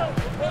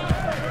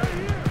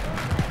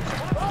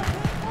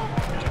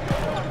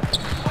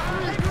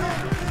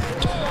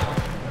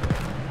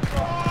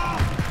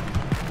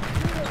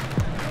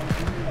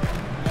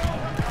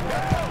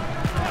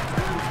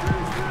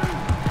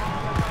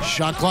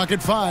 Shot clock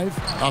at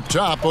 5. Up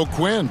top,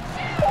 O'Quinn.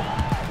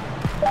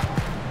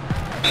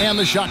 And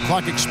the shot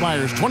clock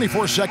expires.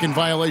 24-second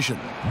violation.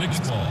 Knicks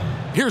ball.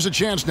 Here's a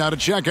chance now to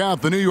check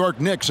out the New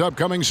York Knicks'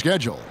 upcoming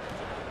schedule.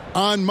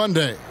 On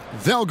Monday,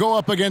 they'll go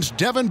up against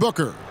Devin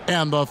Booker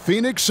and the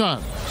Phoenix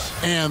Suns.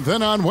 And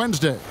then on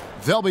Wednesday,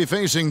 they'll be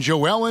facing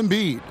Joel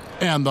Embiid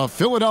and the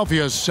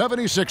Philadelphia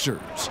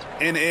 76ers.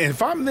 And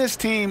if I'm this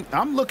team,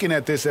 I'm looking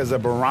at this as a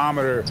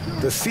barometer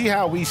to see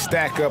how we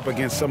stack up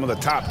against some of the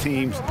top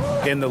teams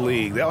in the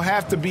league. They'll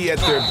have to be at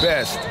their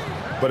best.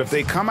 But if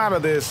they come out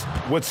of this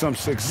with some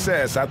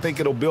success, I think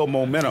it'll build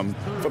momentum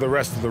for the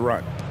rest of the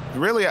run.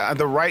 Really,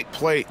 the right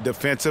play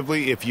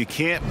defensively, if you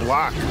can't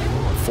block,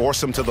 force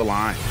them to the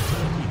line.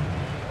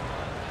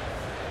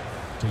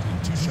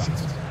 Taking 2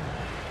 shots.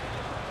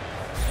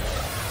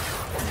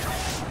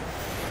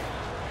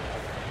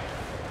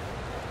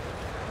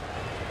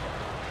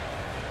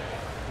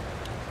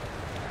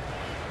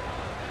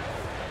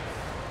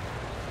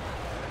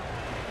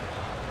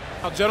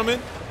 Now, gentlemen,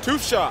 2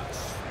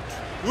 shots.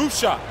 2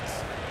 shots.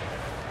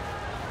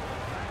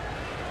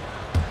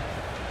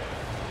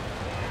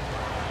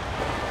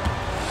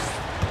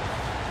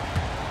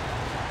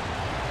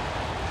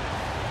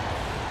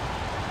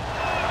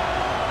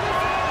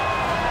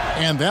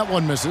 And that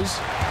one misses.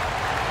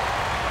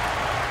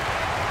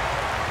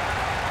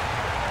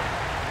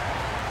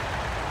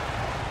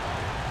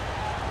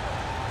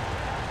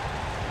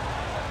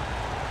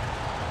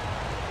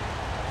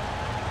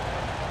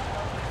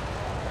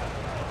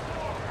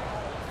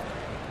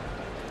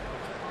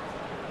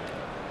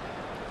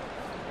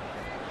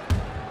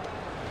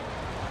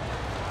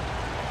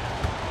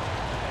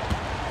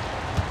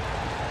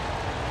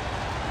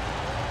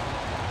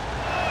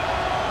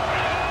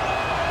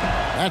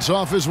 That's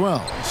off as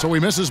well, so he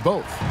misses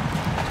both.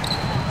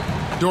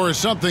 Doris,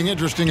 something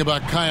interesting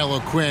about Kyle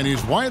O'Quinn.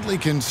 He's widely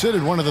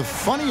considered one of the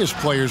funniest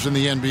players in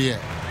the NBA.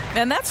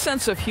 And that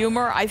sense of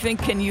humor, I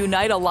think, can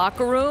unite a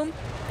locker room.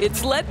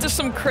 It's led to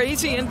some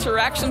crazy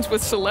interactions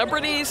with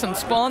celebrities and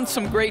spawned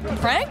some great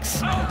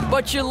pranks.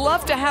 But you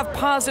love to have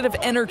positive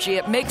energy.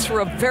 It makes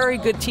for a very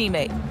good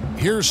teammate.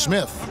 Here's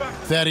Smith.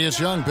 Thaddeus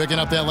Young picking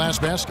up that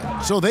last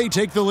basket. So they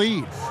take the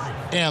lead.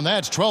 And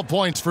that's 12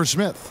 points for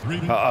Smith.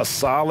 A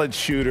solid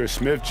shooter.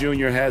 Smith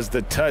Jr. has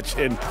the touch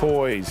and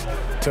poise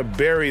to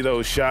bury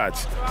those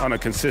shots on a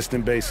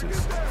consistent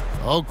basis.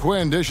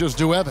 O'Quinn dishes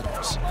to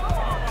Evans.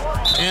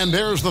 And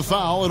there's the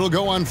foul. It'll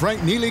go on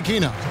Frank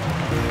Ntilikina.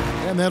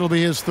 And that'll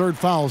be his 3rd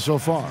foul so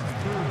far.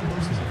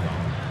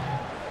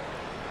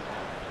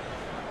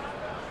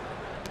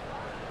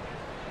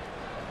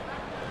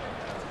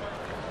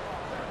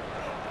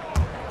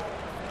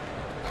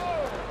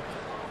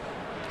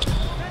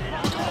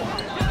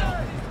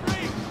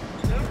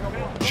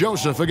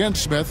 Joseph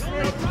against Smith.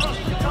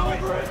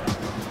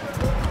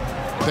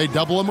 They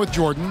double him with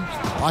Jordan.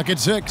 Clock at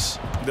 6.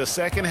 The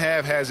second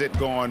half hasn't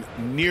gone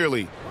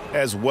nearly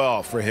as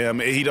well for him.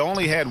 He'd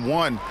only had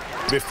 1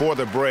 before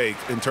the break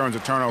in terms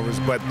of turnovers,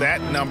 but that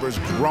number's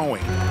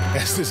growing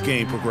as this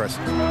game progresses.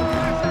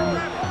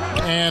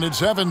 And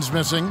it's Evans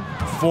missing.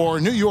 For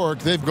New York,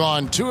 they've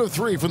gone 2 of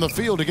 3 from the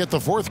field to get the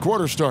 4th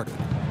quarter started.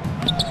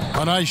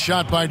 A nice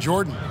shot by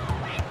Jordan.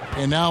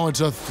 And now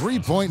it's a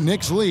 3-point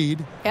Knicks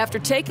lead. After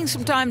taking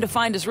some time to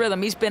find his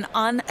rhythm, he's been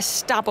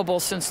unstoppable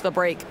since the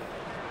break.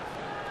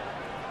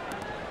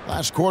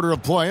 Last quarter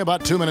of play,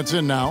 about 2 minutes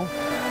in now.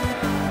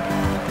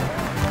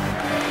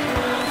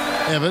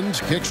 Evans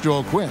kicks to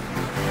O'Quinn.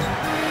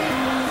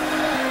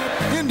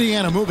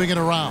 Indiana moving it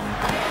around.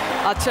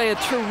 I'll tell you,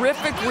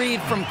 terrific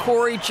read from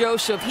Corey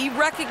Joseph. He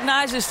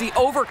recognizes the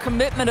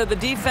overcommitment of the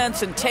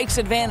defense and takes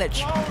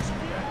advantage.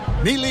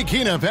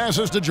 Ntilikina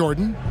passes to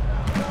Jordan.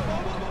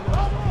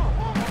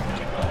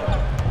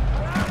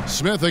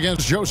 Smith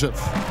against Joseph.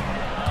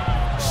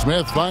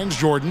 Smith finds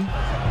Jordan.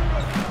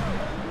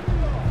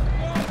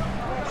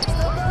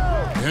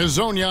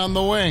 Hezonja on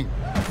the wing.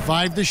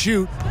 5 to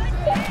shoot.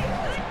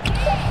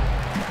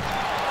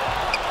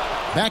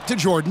 Back to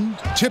Jordan.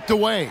 Tipped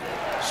away.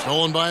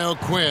 Stolen by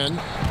O'Quinn.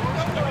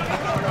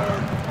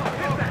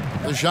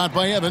 The shot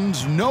by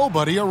Evans.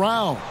 Nobody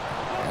around.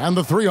 And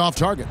the 3 off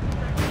target.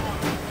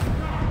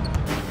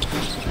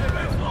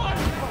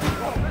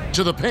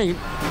 To the paint.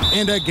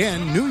 And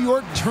again, New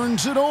York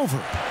turns it over.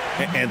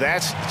 And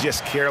that's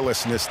just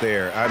carelessness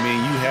there. I mean,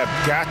 you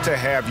have got to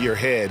have your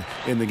head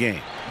in the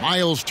game.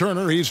 Miles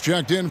Turner, he's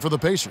checked in for the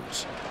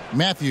Pacers.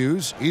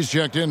 Matthews, he's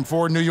checked in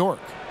for New York.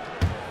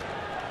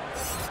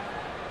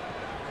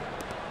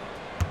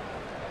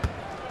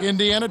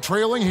 Indiana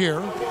trailing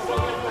here.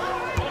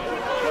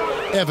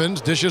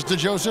 Evans dishes to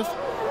Joseph.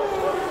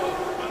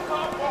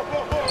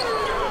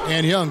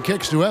 And Young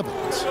kicks to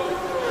Evans.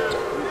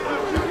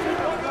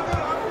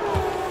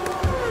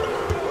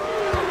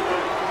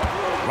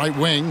 Right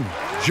wing,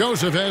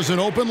 Joseph has an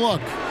open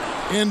look.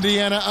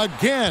 Indiana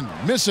again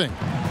missing.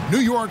 New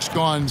York's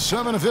gone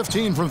 7 of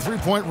 15 from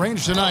three-point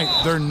range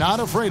tonight. They're not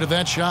afraid of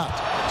that shot.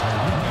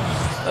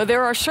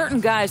 There are certain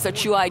guys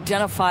that you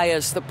identify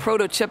as the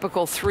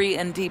prototypical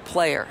 3-and-D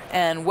player,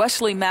 and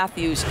Wesley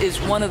Matthews is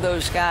one of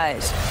those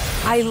guys.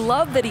 I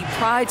love that he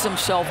prides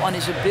himself on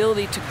his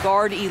ability to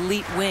guard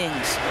elite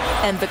wings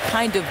and the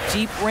kind of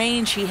deep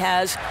range he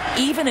has,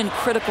 even in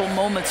critical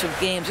moments of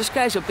games. This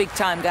guy's a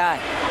big-time guy.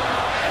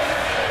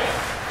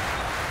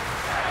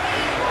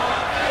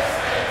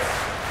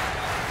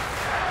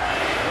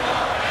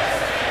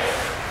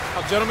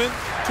 Now, gentlemen,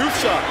 2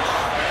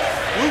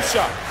 shots. Blue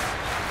shot.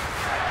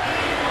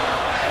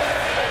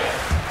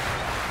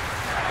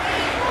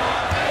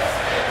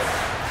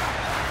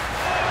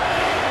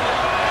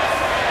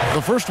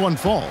 The first one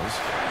falls.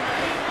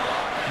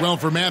 Well,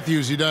 for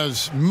Matthews, he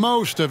does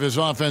most of his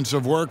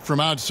offensive work from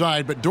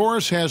outside, but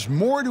Doris has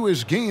more to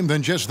his game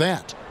than just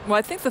that. Well,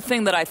 I think the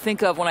thing that I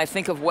think of when I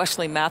think of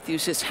Wesley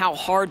Matthews is how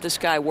hard this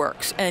guy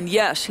works. And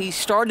yes, he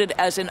started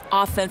as an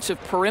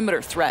offensive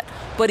perimeter threat,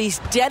 but he's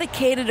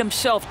dedicated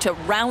himself to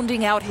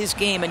rounding out his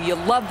game, and you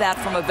love that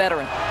from a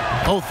veteran.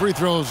 Both free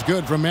throws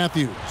good from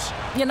Matthews.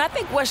 Yeah, and I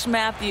think Wes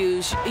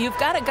Matthews, you've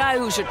got a guy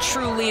who's a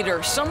true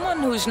leader, someone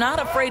who's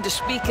not afraid to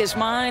speak his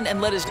mind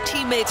and let his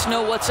teammates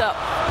know what's up.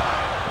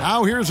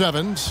 Now here's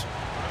Evans.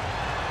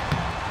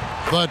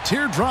 The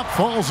teardrop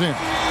falls in.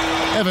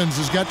 Evans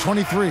has got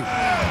 23.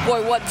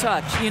 Boy, what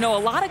touch. You know, a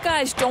lot of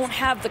guys don't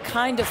have the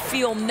kind of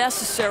feel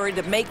necessary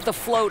to make the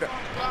floater.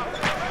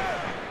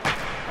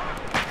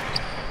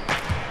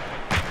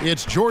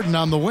 It's Jordan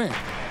on the wing.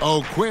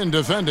 O'Quinn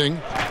defending.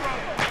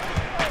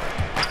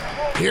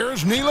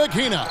 Here's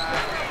Ntilikina.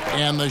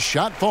 And the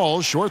shot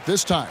falls short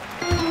this time.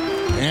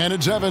 And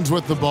it's Evans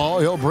with the ball.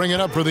 He'll bring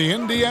it up for the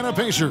Indiana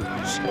Pacers.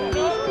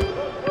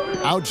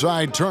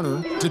 Outside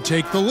Turner to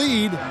take the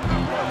lead.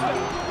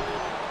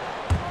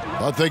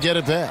 But they get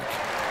it back.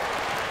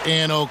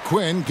 And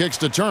O'Quinn kicks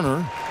to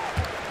Turner.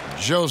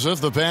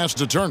 Joseph the pass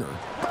to Turner.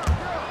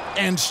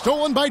 And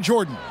stolen by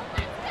Jordan.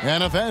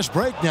 And a fast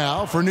break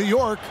now for New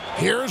York.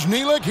 Here's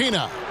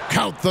Ntilikina.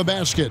 Count the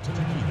basket.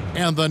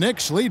 And the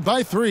Knicks lead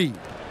by 3.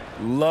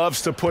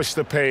 Loves to push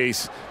the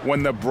pace.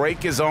 When the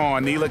break is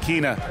on,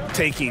 Ntilikina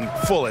taking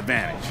full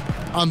advantage.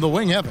 On the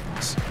wing,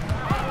 Evans.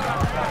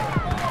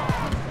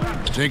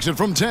 Takes it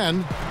from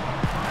 10.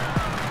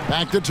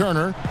 Back to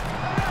Turner.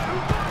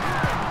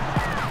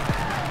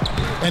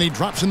 And he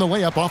drops in the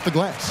layup off the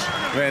glass.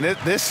 Man,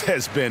 this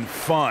has been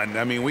fun.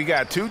 I mean, we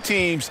got 2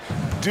 teams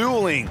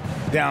dueling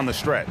down the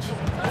stretch.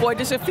 Boy,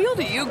 does it feel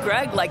to you,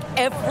 Greg, like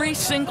every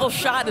single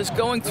shot is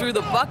going through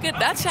the bucket?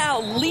 That's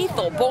how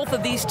lethal both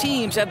of these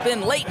teams have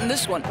been late in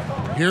this one.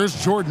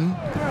 Here's Jordan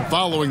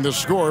following the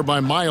score by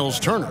Miles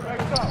Turner.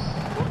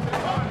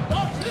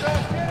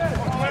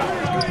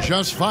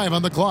 Just 5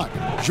 on the clock.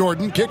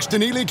 Jordan kicks to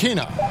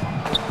Ntilikina.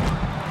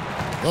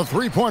 The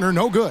three-pointer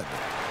no good.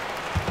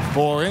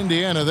 For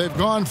Indiana, they've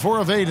gone 4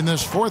 of 8 in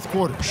this fourth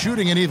quarter,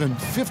 shooting an even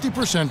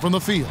 50% from the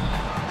field.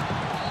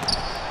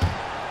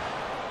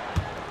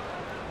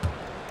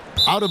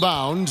 Out of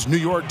bounds, New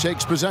York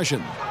takes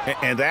possession.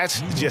 And that's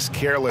just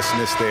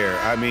carelessness there.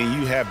 I mean,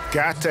 you have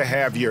got to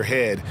have your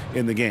head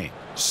in the game.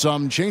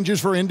 Some changes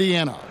for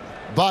Indiana.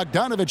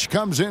 Bogdanovich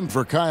comes in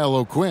for Kyle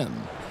O'Quinn.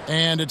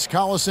 And it's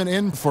Collison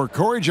in for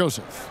Corey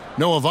Joseph.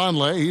 Noah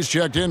Vonleh, he's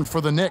checked in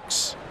for the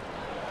Knicks.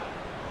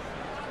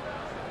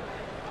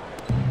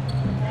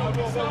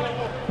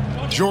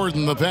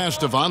 Jordan the pass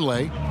to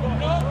Vonleh.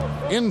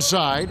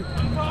 Inside.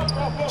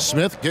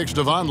 Smith kicks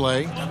to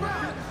Vonleh.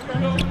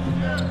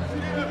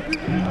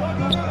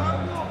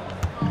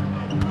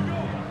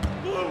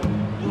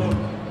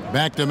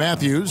 Back to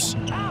Matthews.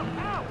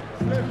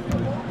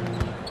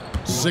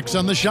 6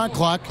 on the shot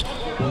clock.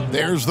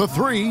 There's the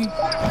 3.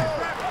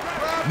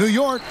 New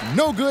York,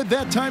 no good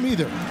that time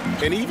either.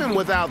 And even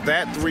without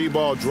that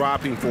 3-ball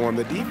dropping for him,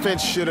 the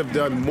defense should have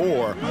done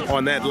more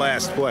on that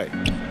last play.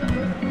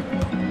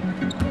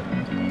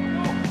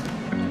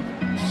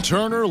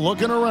 Turner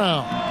looking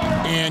around.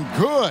 And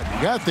good.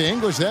 Got the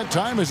English that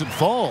time as it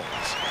falls.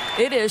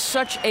 It is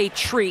such a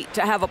treat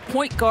to have a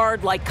point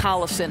guard like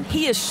Collison.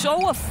 He is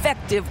so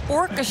effective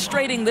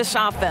orchestrating this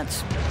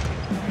offense.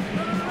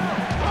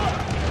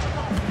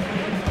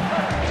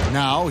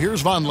 Now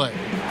here's Vonleh.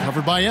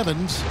 Covered by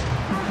Evans.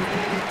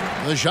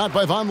 The shot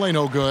by Vonleh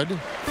no good.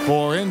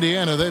 For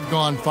Indiana, they've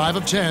gone 5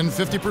 of 10,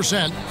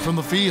 50% from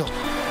the field.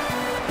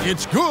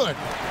 It's good.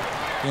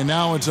 And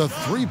now it's a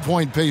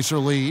 3-point Pacer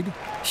lead.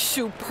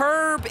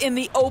 Superb in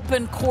the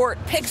open court.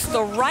 Picks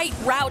the right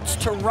routes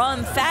to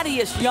run.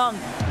 Thaddeus Young,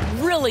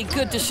 really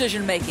good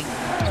decision making.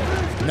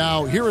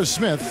 Now here is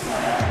Smith.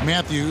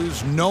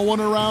 Matthews, no one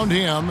around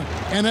him.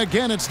 And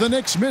again, it's the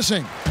Knicks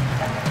missing.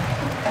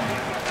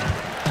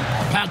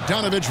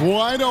 Bogdanovich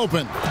wide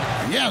open.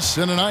 Yes,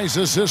 and a nice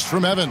assist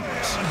from Evans.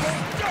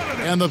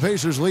 And the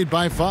Pacers lead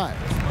by 5.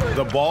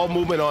 The ball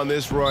movement on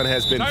this run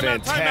has been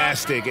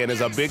fantastic and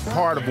is a big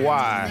part of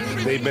why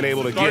they've been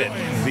able to get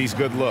these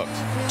good looks.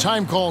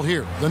 Time call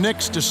here. The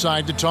Knicks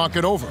decide to talk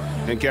it over.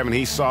 And Kevin,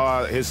 he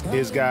saw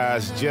his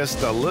guys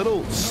just a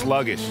little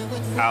sluggish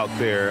out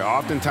there.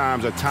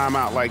 Oftentimes a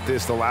timeout like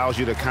this allows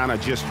you to kind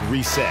of just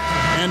reset.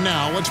 And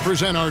now let's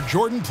present our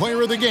Jordan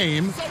Player of the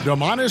Game,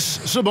 Domantas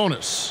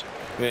Sabonis.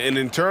 And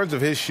in terms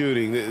of his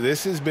shooting,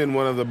 this has been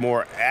one of the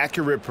more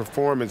accurate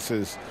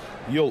performances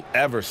you'll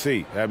ever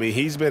see. I mean,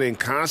 he's been in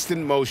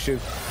constant motion,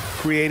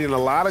 creating a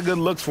lot of good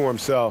looks for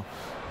himself.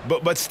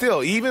 But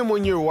still, even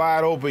when you're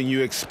wide open,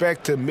 you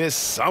expect to miss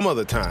some of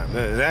the time.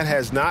 That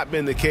has not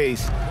been the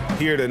case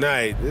here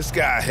tonight. This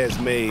guy has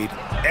made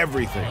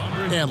everything.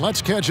 And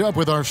let's catch up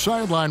with our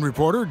sideline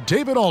reporter,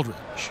 David Aldridge.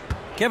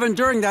 Kevin,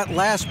 during that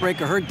last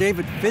break, I heard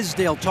David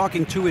Fizdale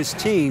talking to his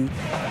team.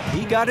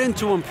 He got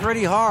into him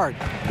pretty hard.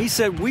 He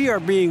said, we are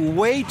being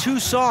way too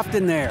soft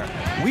in there.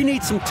 We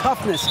need some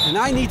toughness, and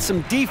I need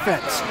some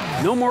defense.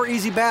 No more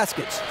easy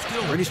baskets.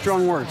 Pretty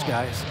strong words,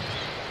 guys.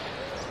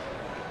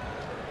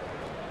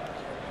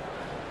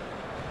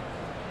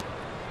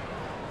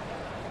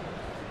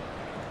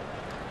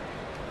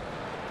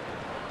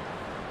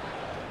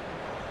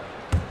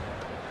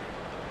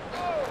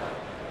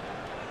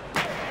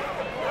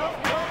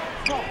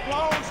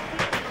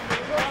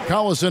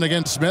 Collison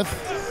against Smith.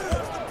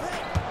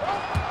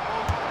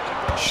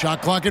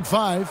 Shot clock at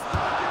 5.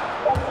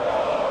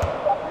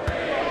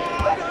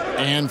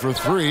 And for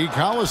 3,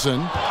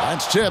 Collison.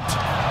 That's tipped.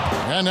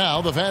 And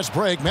now the fast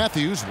break.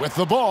 Matthews with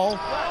the ball.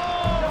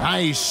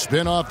 Nice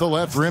spin off the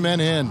left rim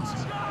and in.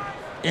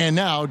 And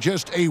now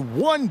just a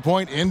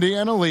 1-point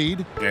Indiana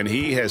lead. And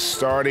he has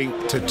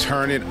starting to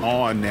turn it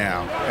on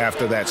now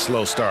after that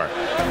slow start.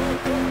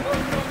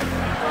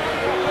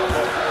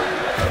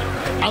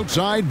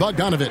 Outside,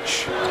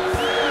 Bogdanovich.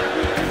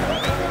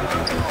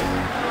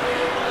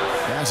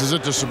 Passes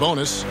it to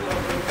Sabonis.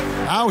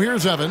 Now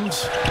here's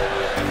Evans.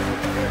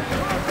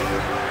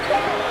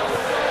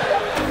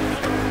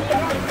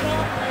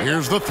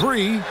 Here's the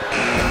 3.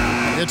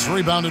 It's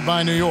rebounded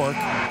by New York.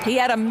 He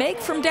had a make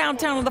from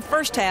downtown in the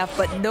first half,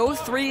 but no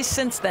threes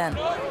since then.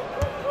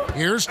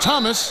 Here's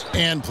Thomas,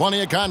 and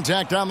plenty of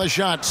contact on the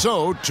shot,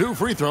 so 2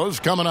 free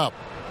throws coming up.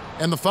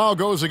 And the foul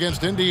goes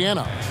against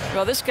Indiana.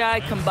 Well, this guy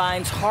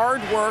combines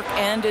hard work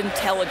and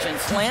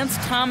intelligence. Lance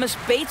Thomas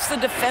baits the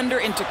defender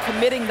into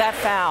committing that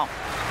foul.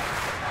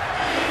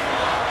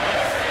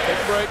 Take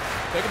a break.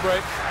 Take a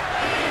break.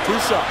 2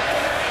 shots.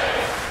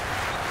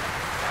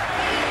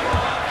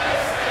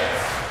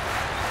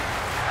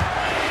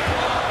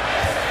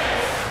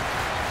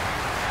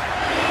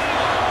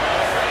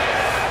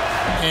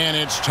 And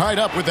it's tied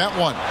up with that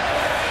one.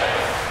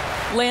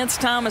 Lance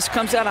Thomas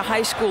comes out of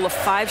high school, a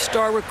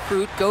 5-star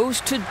recruit, goes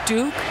to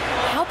Duke.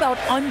 How about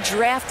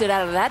undrafted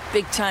out of that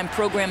big-time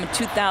program in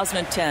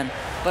 2010?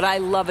 But I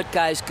love it,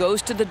 guys.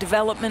 Goes to the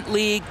development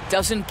league,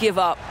 doesn't give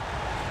up.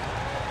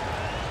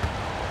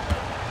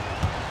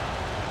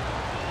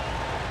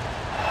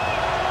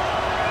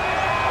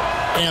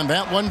 And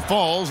that one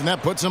falls, and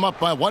that puts him up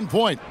by 1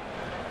 point.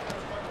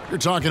 You're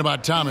talking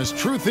about Thomas.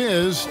 Truth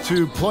is,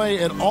 to play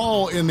at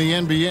all in the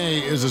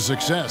NBA is a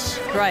success.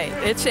 Right.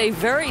 It's a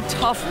very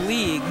tough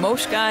league.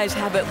 Most guys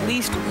have at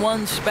least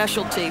one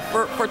specialty.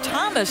 For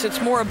Thomas,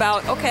 it's more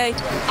about, okay,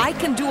 I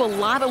can do a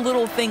lot of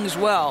little things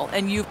well,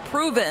 and you've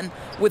proven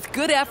with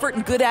good effort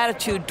and good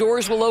attitude,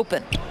 doors will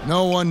open.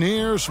 No one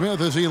near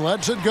Smith as he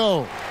lets it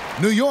go.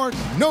 New York,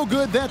 no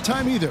good that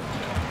time either.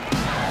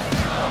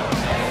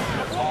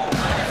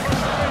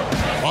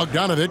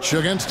 Bogdanovich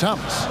against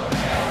Thomas.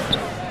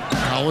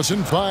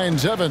 Collison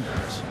finds Evans.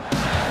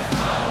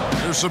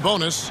 Here's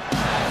Sabonis.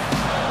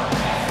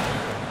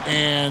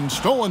 And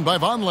stolen by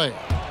Vonleh.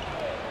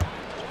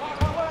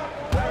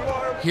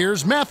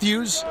 Here's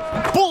Matthews.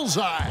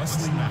 Bullseye.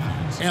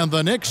 And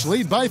the Knicks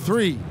lead by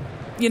 3.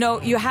 You know,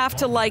 you have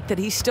to like that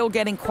he's still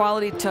getting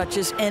quality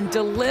touches and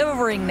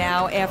delivering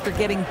now after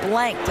getting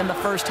blanked in the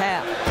first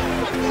half.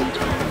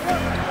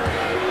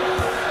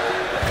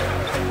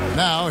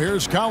 Now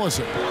here's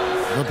Collison.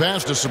 The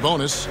pass to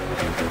Sabonis.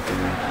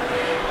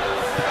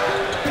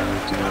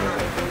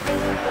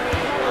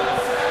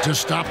 To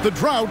stop the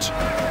drought.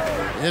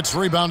 It's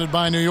rebounded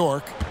by New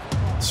York.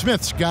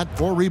 Smith's got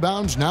 4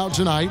 rebounds now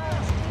tonight.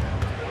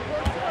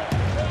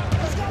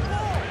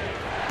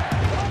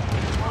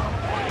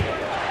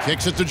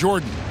 Kicks it to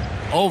Jordan.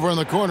 Over in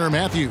the corner,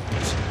 Matthews.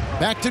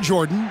 Back to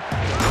Jordan.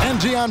 And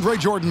DeAndre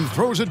Jordan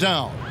throws it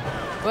down.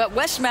 Well,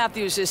 Wes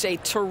Matthews is a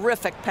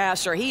terrific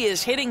passer. He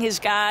is hitting his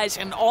guys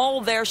in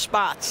all their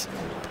spots.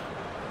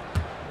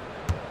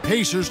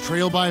 Pacers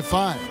trail by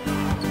 5.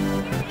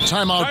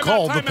 Timeout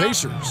called the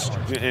Pacers.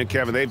 And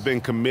Kevin, they've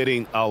been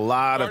committing a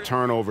lot of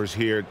turnovers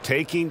here.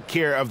 Taking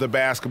care of the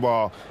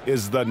basketball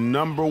is the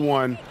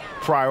 #1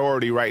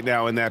 priority right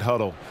now in that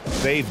huddle.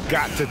 They've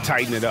got to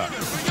tighten it up.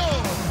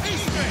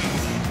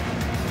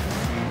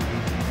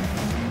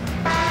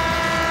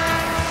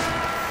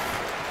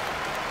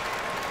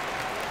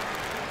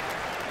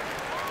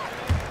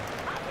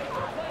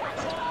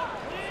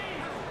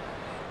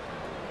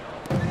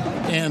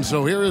 And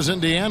so here is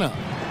Indiana.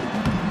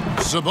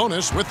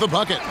 Sabonis with the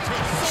bucket.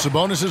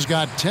 Sabonis has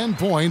got 10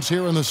 points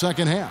here in the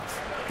second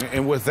half.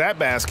 And with that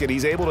basket,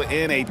 he's able to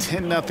end a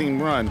 10-0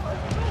 run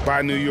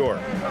by New York.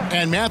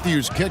 And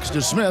Matthews kicks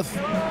to Smith.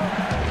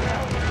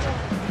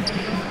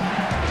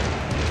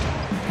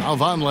 Now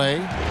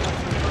Vonleh.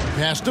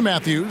 Pass to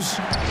Matthews.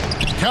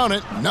 Count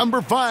it,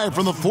 number 5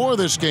 from the floor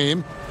this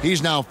game.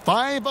 He's now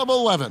 5 of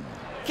 11.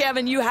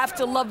 Kevin, you have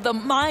to love the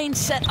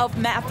mindset of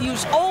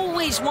Matthews.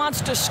 Always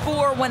wants to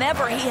score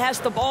whenever he has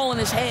the ball in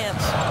his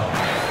hands.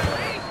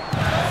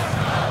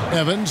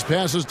 Evans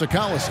passes to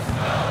Collison.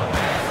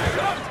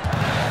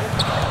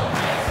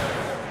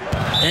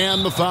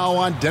 And the foul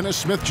on Dennis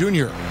Smith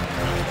Jr.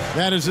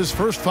 That is his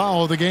first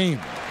foul of the game.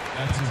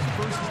 That's his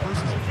first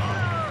personal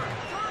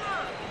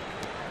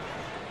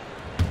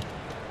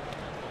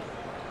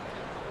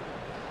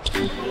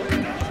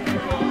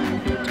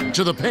foul.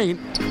 To the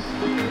paint.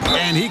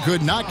 And he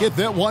could not get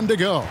that one to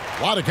go.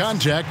 A lot of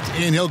contact,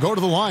 and he'll go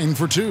to the line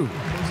for 2.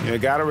 You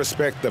got to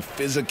respect the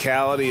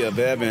physicality of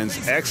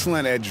Evans.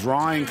 Excellent at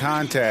drawing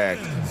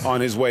contact on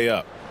his way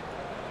up.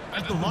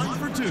 At the line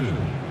for 2.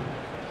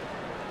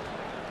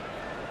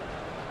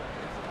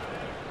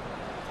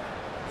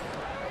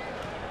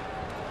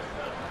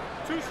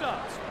 Two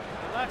shots.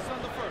 Relax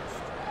on the first.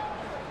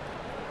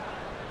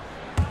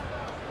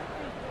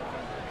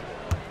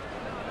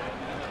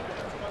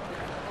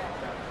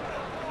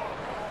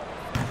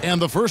 And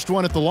the first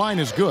one at the line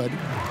is good.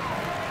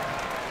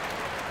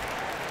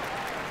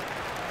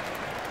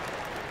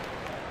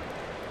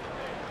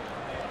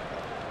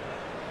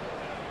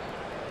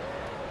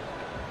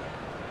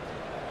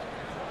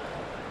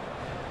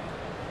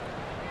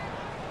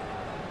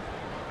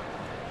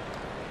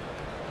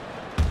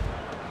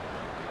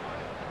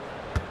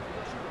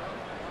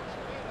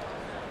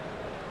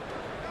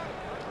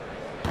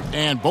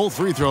 And both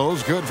free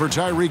throws good for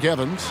Tyreke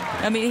Evans.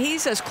 I mean,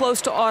 he's as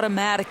close to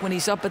automatic when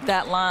he's up at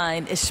that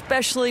line,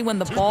 especially when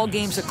the ball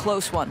game's a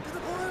close one.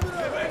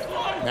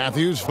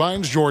 Matthews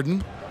finds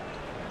Jordan.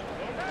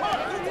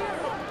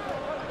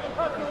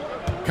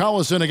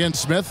 Collison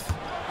against Smith.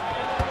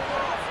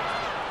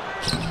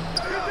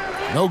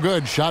 No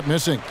good. Shot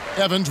missing.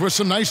 Evans with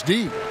some nice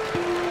D.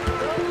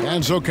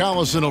 And so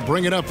Collison will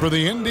bring it up for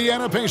the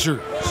Indiana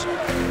Pacers.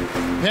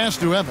 Pass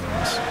to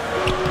Evans.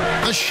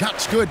 The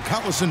shot's good.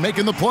 Collison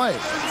making the play.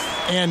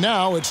 And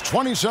now it's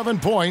 27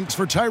 points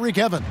for Tyreke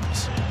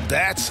Evans.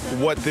 That's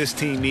what this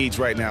team needs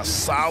right now.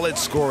 Solid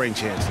scoring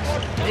chances.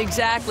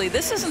 Exactly.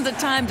 This isn't the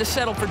time to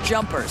settle for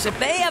jumpers. If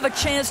they have a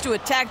chance to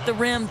attack the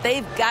rim,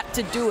 they've got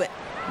to do it.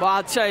 Well,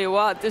 I'll tell you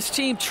what, this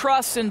team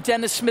trusts in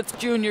Dennis Smith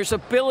Jr.'s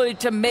ability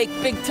to make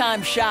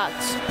big-time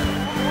shots.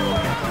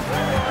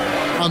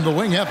 On the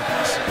wing,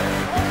 Evans.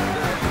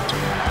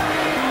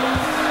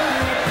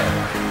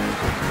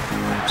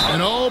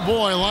 And oh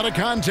boy, a lot of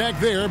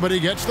contact there, but he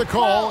gets the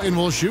call and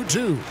will shoot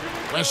 2.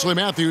 Wesley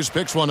Matthews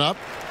picks one up.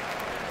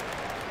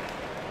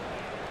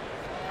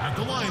 At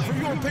the line for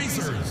your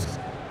Pacers,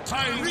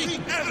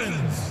 Tyreke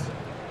Evans.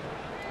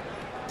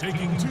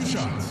 Taking 2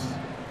 shots.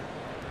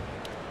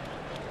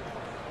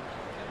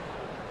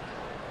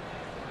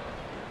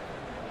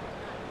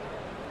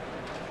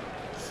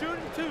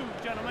 Shooting 2,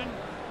 gentlemen.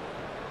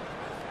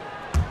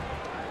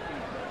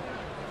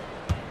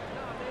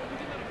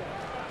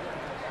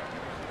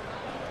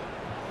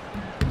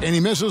 And he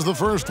misses the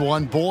first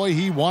one. Boy,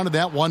 he wanted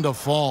that one to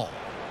fall.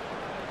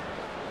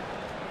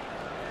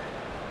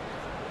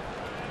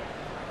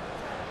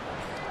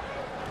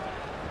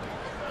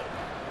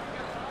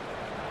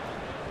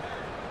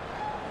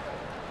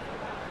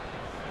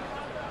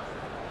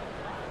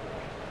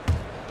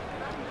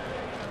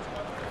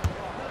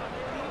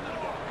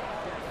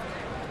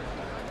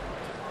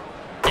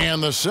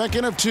 And the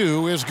second of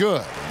 2 is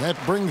good. That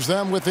brings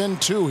them within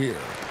 2 here.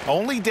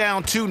 Only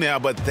down 2 now,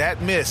 but that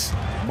miss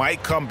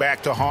might come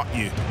back to haunt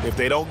you. If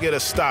they don't get a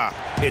stop,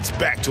 it's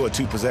back to a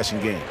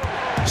 2-possession game.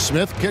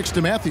 Smith kicks to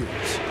Matthews.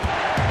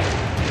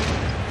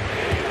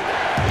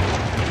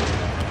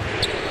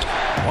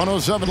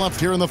 1:07 left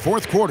here in the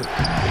fourth quarter.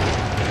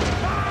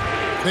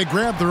 They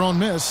grab their own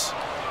miss.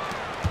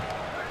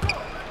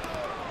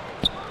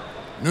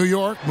 New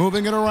York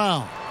moving it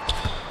around.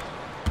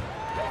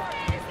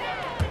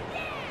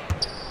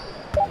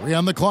 3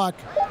 on the clock.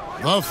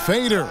 The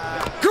fader.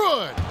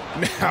 Good.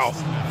 Now,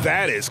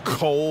 that is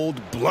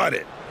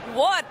cold-blooded.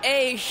 What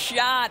a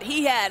shot.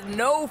 He had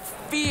no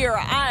fear.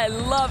 I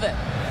love it.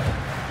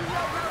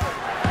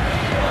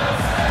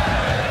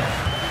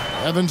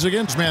 Evans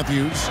against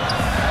Matthews.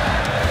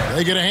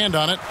 They get a hand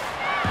on it.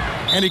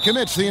 And he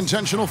commits the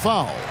intentional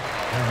foul.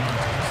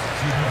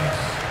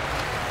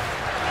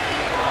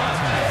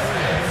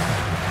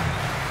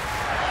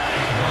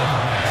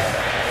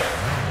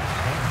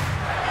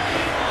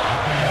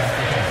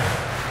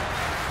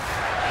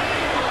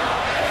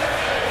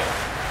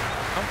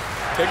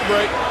 Take a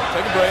break.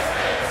 Take a break.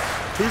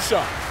 2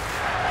 shots.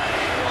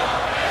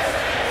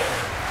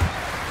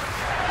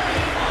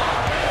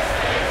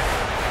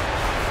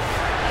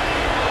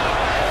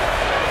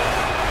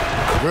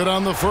 Good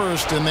on the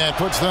first, and that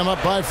puts them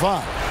up by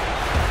 5.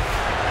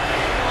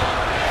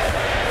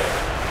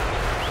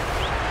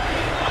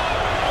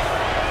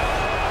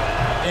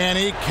 And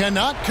he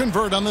cannot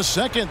convert on the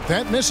second.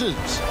 That misses.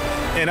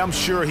 And I'm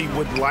sure he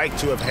would like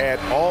to have had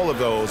all of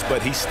those,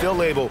 but he's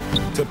still able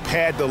to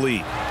pad the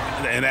lead.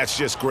 And that's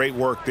just great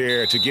work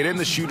there to get in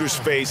the shooter's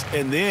face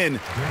and then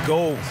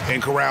go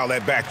and corral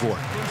that backboard.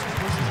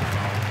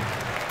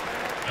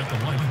 At the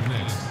line for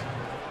Knicks,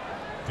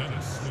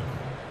 Dennis Smith.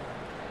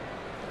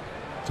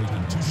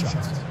 Taking 2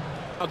 shots.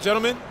 Now,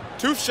 gentlemen,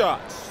 2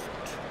 shots.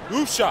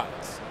 2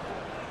 shots.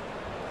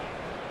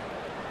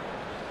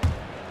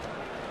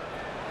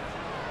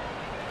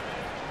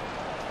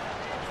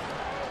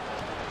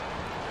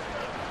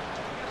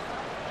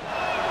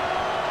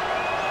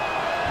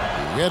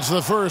 Gets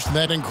the first, and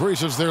that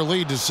increases their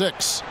lead to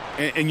 6.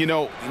 And you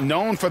know,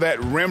 known for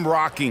that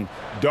rim-rocking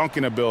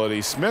dunking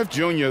ability, Smith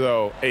Jr.,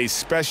 though, a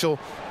special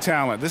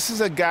talent. This is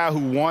a guy who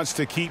wants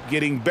to keep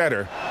getting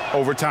better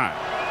over time.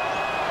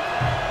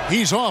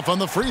 He's off on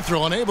the free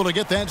throw and able to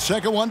get that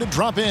second one to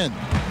drop in.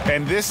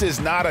 And this is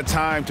not a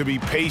time to be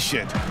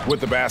patient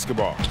with the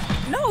basketball.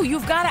 No,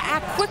 you've got to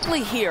act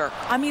quickly here.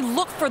 I mean,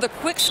 look for the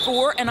quick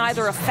score and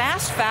either a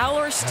fast foul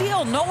or a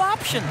steal. No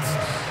options.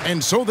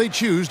 And so they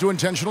choose to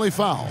intentionally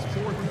foul.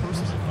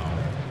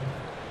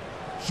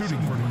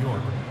 Shooting for New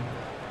York,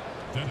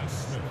 Dennis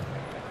Smith.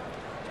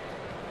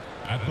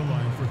 At the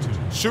line for 2.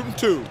 Shooting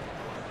 2.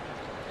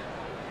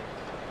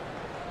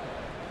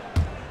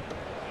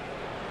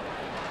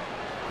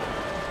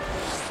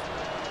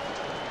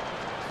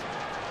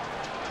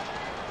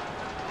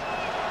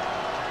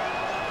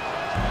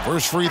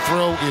 First free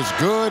throw is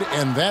good,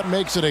 and that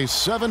makes it a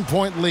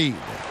 7-point lead.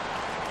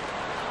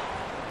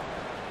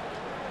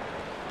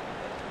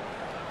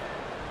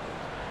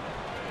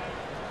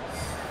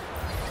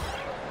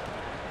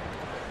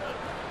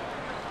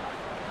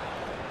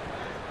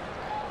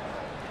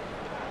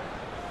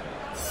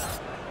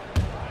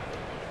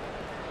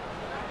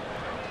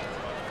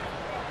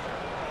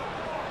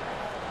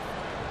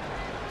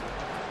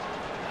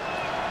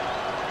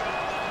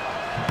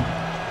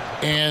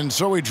 And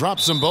so he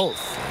drops them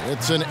both.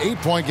 It's an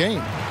 8-point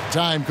game.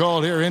 Time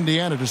called here.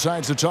 Indiana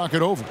decides to talk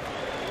it over.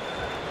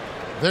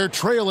 They're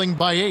trailing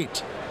by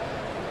 8.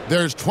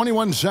 There's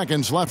 21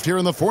 seconds left here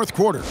in the fourth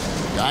quarter.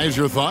 Guys,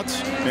 your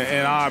thoughts?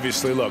 And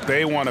obviously, look,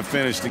 they want to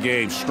finish the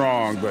game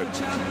strong, but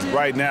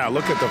right now,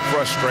 look at the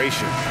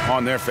frustration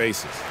on their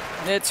faces.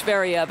 It's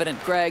very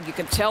evident, Greg. You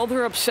can tell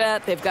they're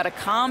upset. They've got to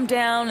calm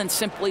down and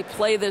simply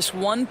play this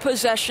one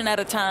possession at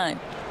a time.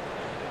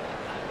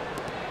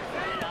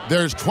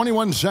 There's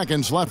 21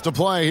 seconds left to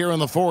play here in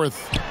the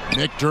fourth.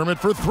 McDermott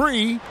for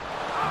 3.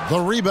 The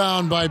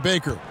rebound by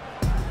Baker.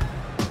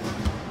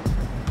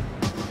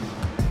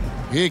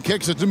 He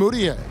kicks it to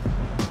Moutier.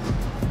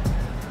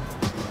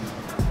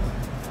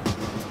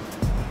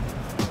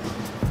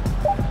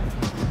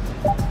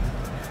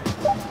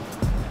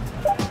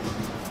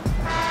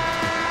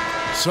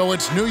 So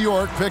it's New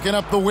York picking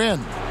up the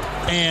win.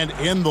 And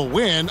in the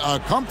win, a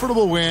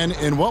comfortable win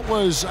in what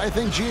was, I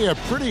think, a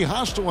pretty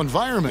hostile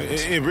environment.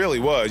 It really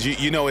was.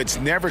 You know, it's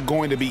never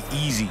going to be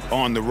easy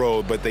on the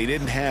road, but they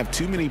didn't have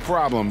too many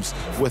problems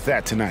with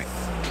that tonight.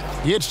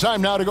 It's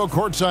time now to go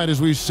courtside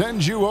as we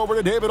send you over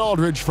to David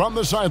Aldridge from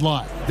the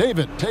sideline.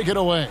 David, take it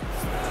away.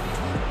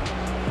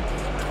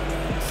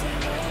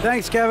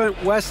 Thanks, Kevin.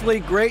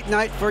 Wesley, great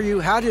night for you.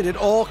 How did it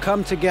all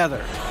come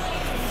together?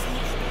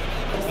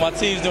 My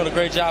team's doing a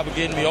great job of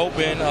getting me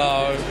open,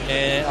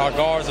 and our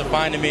guards are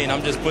finding me, and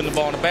I'm just putting the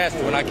ball in the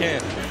basket when I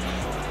can.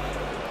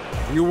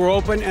 You were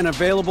open and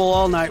available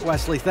all night,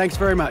 Wesley. Thanks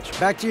very much.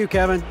 Back to you,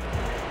 Kevin.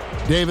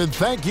 David,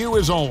 thank you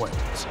as always.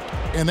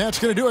 And that's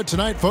going to do it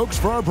tonight, folks,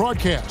 for our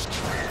broadcast.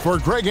 For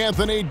Greg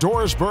Anthony,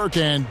 Doris Burke,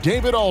 and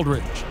David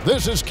Aldridge,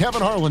 this is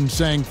Kevin Harlan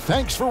saying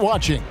thanks for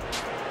watching.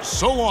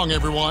 So long,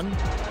 everyone.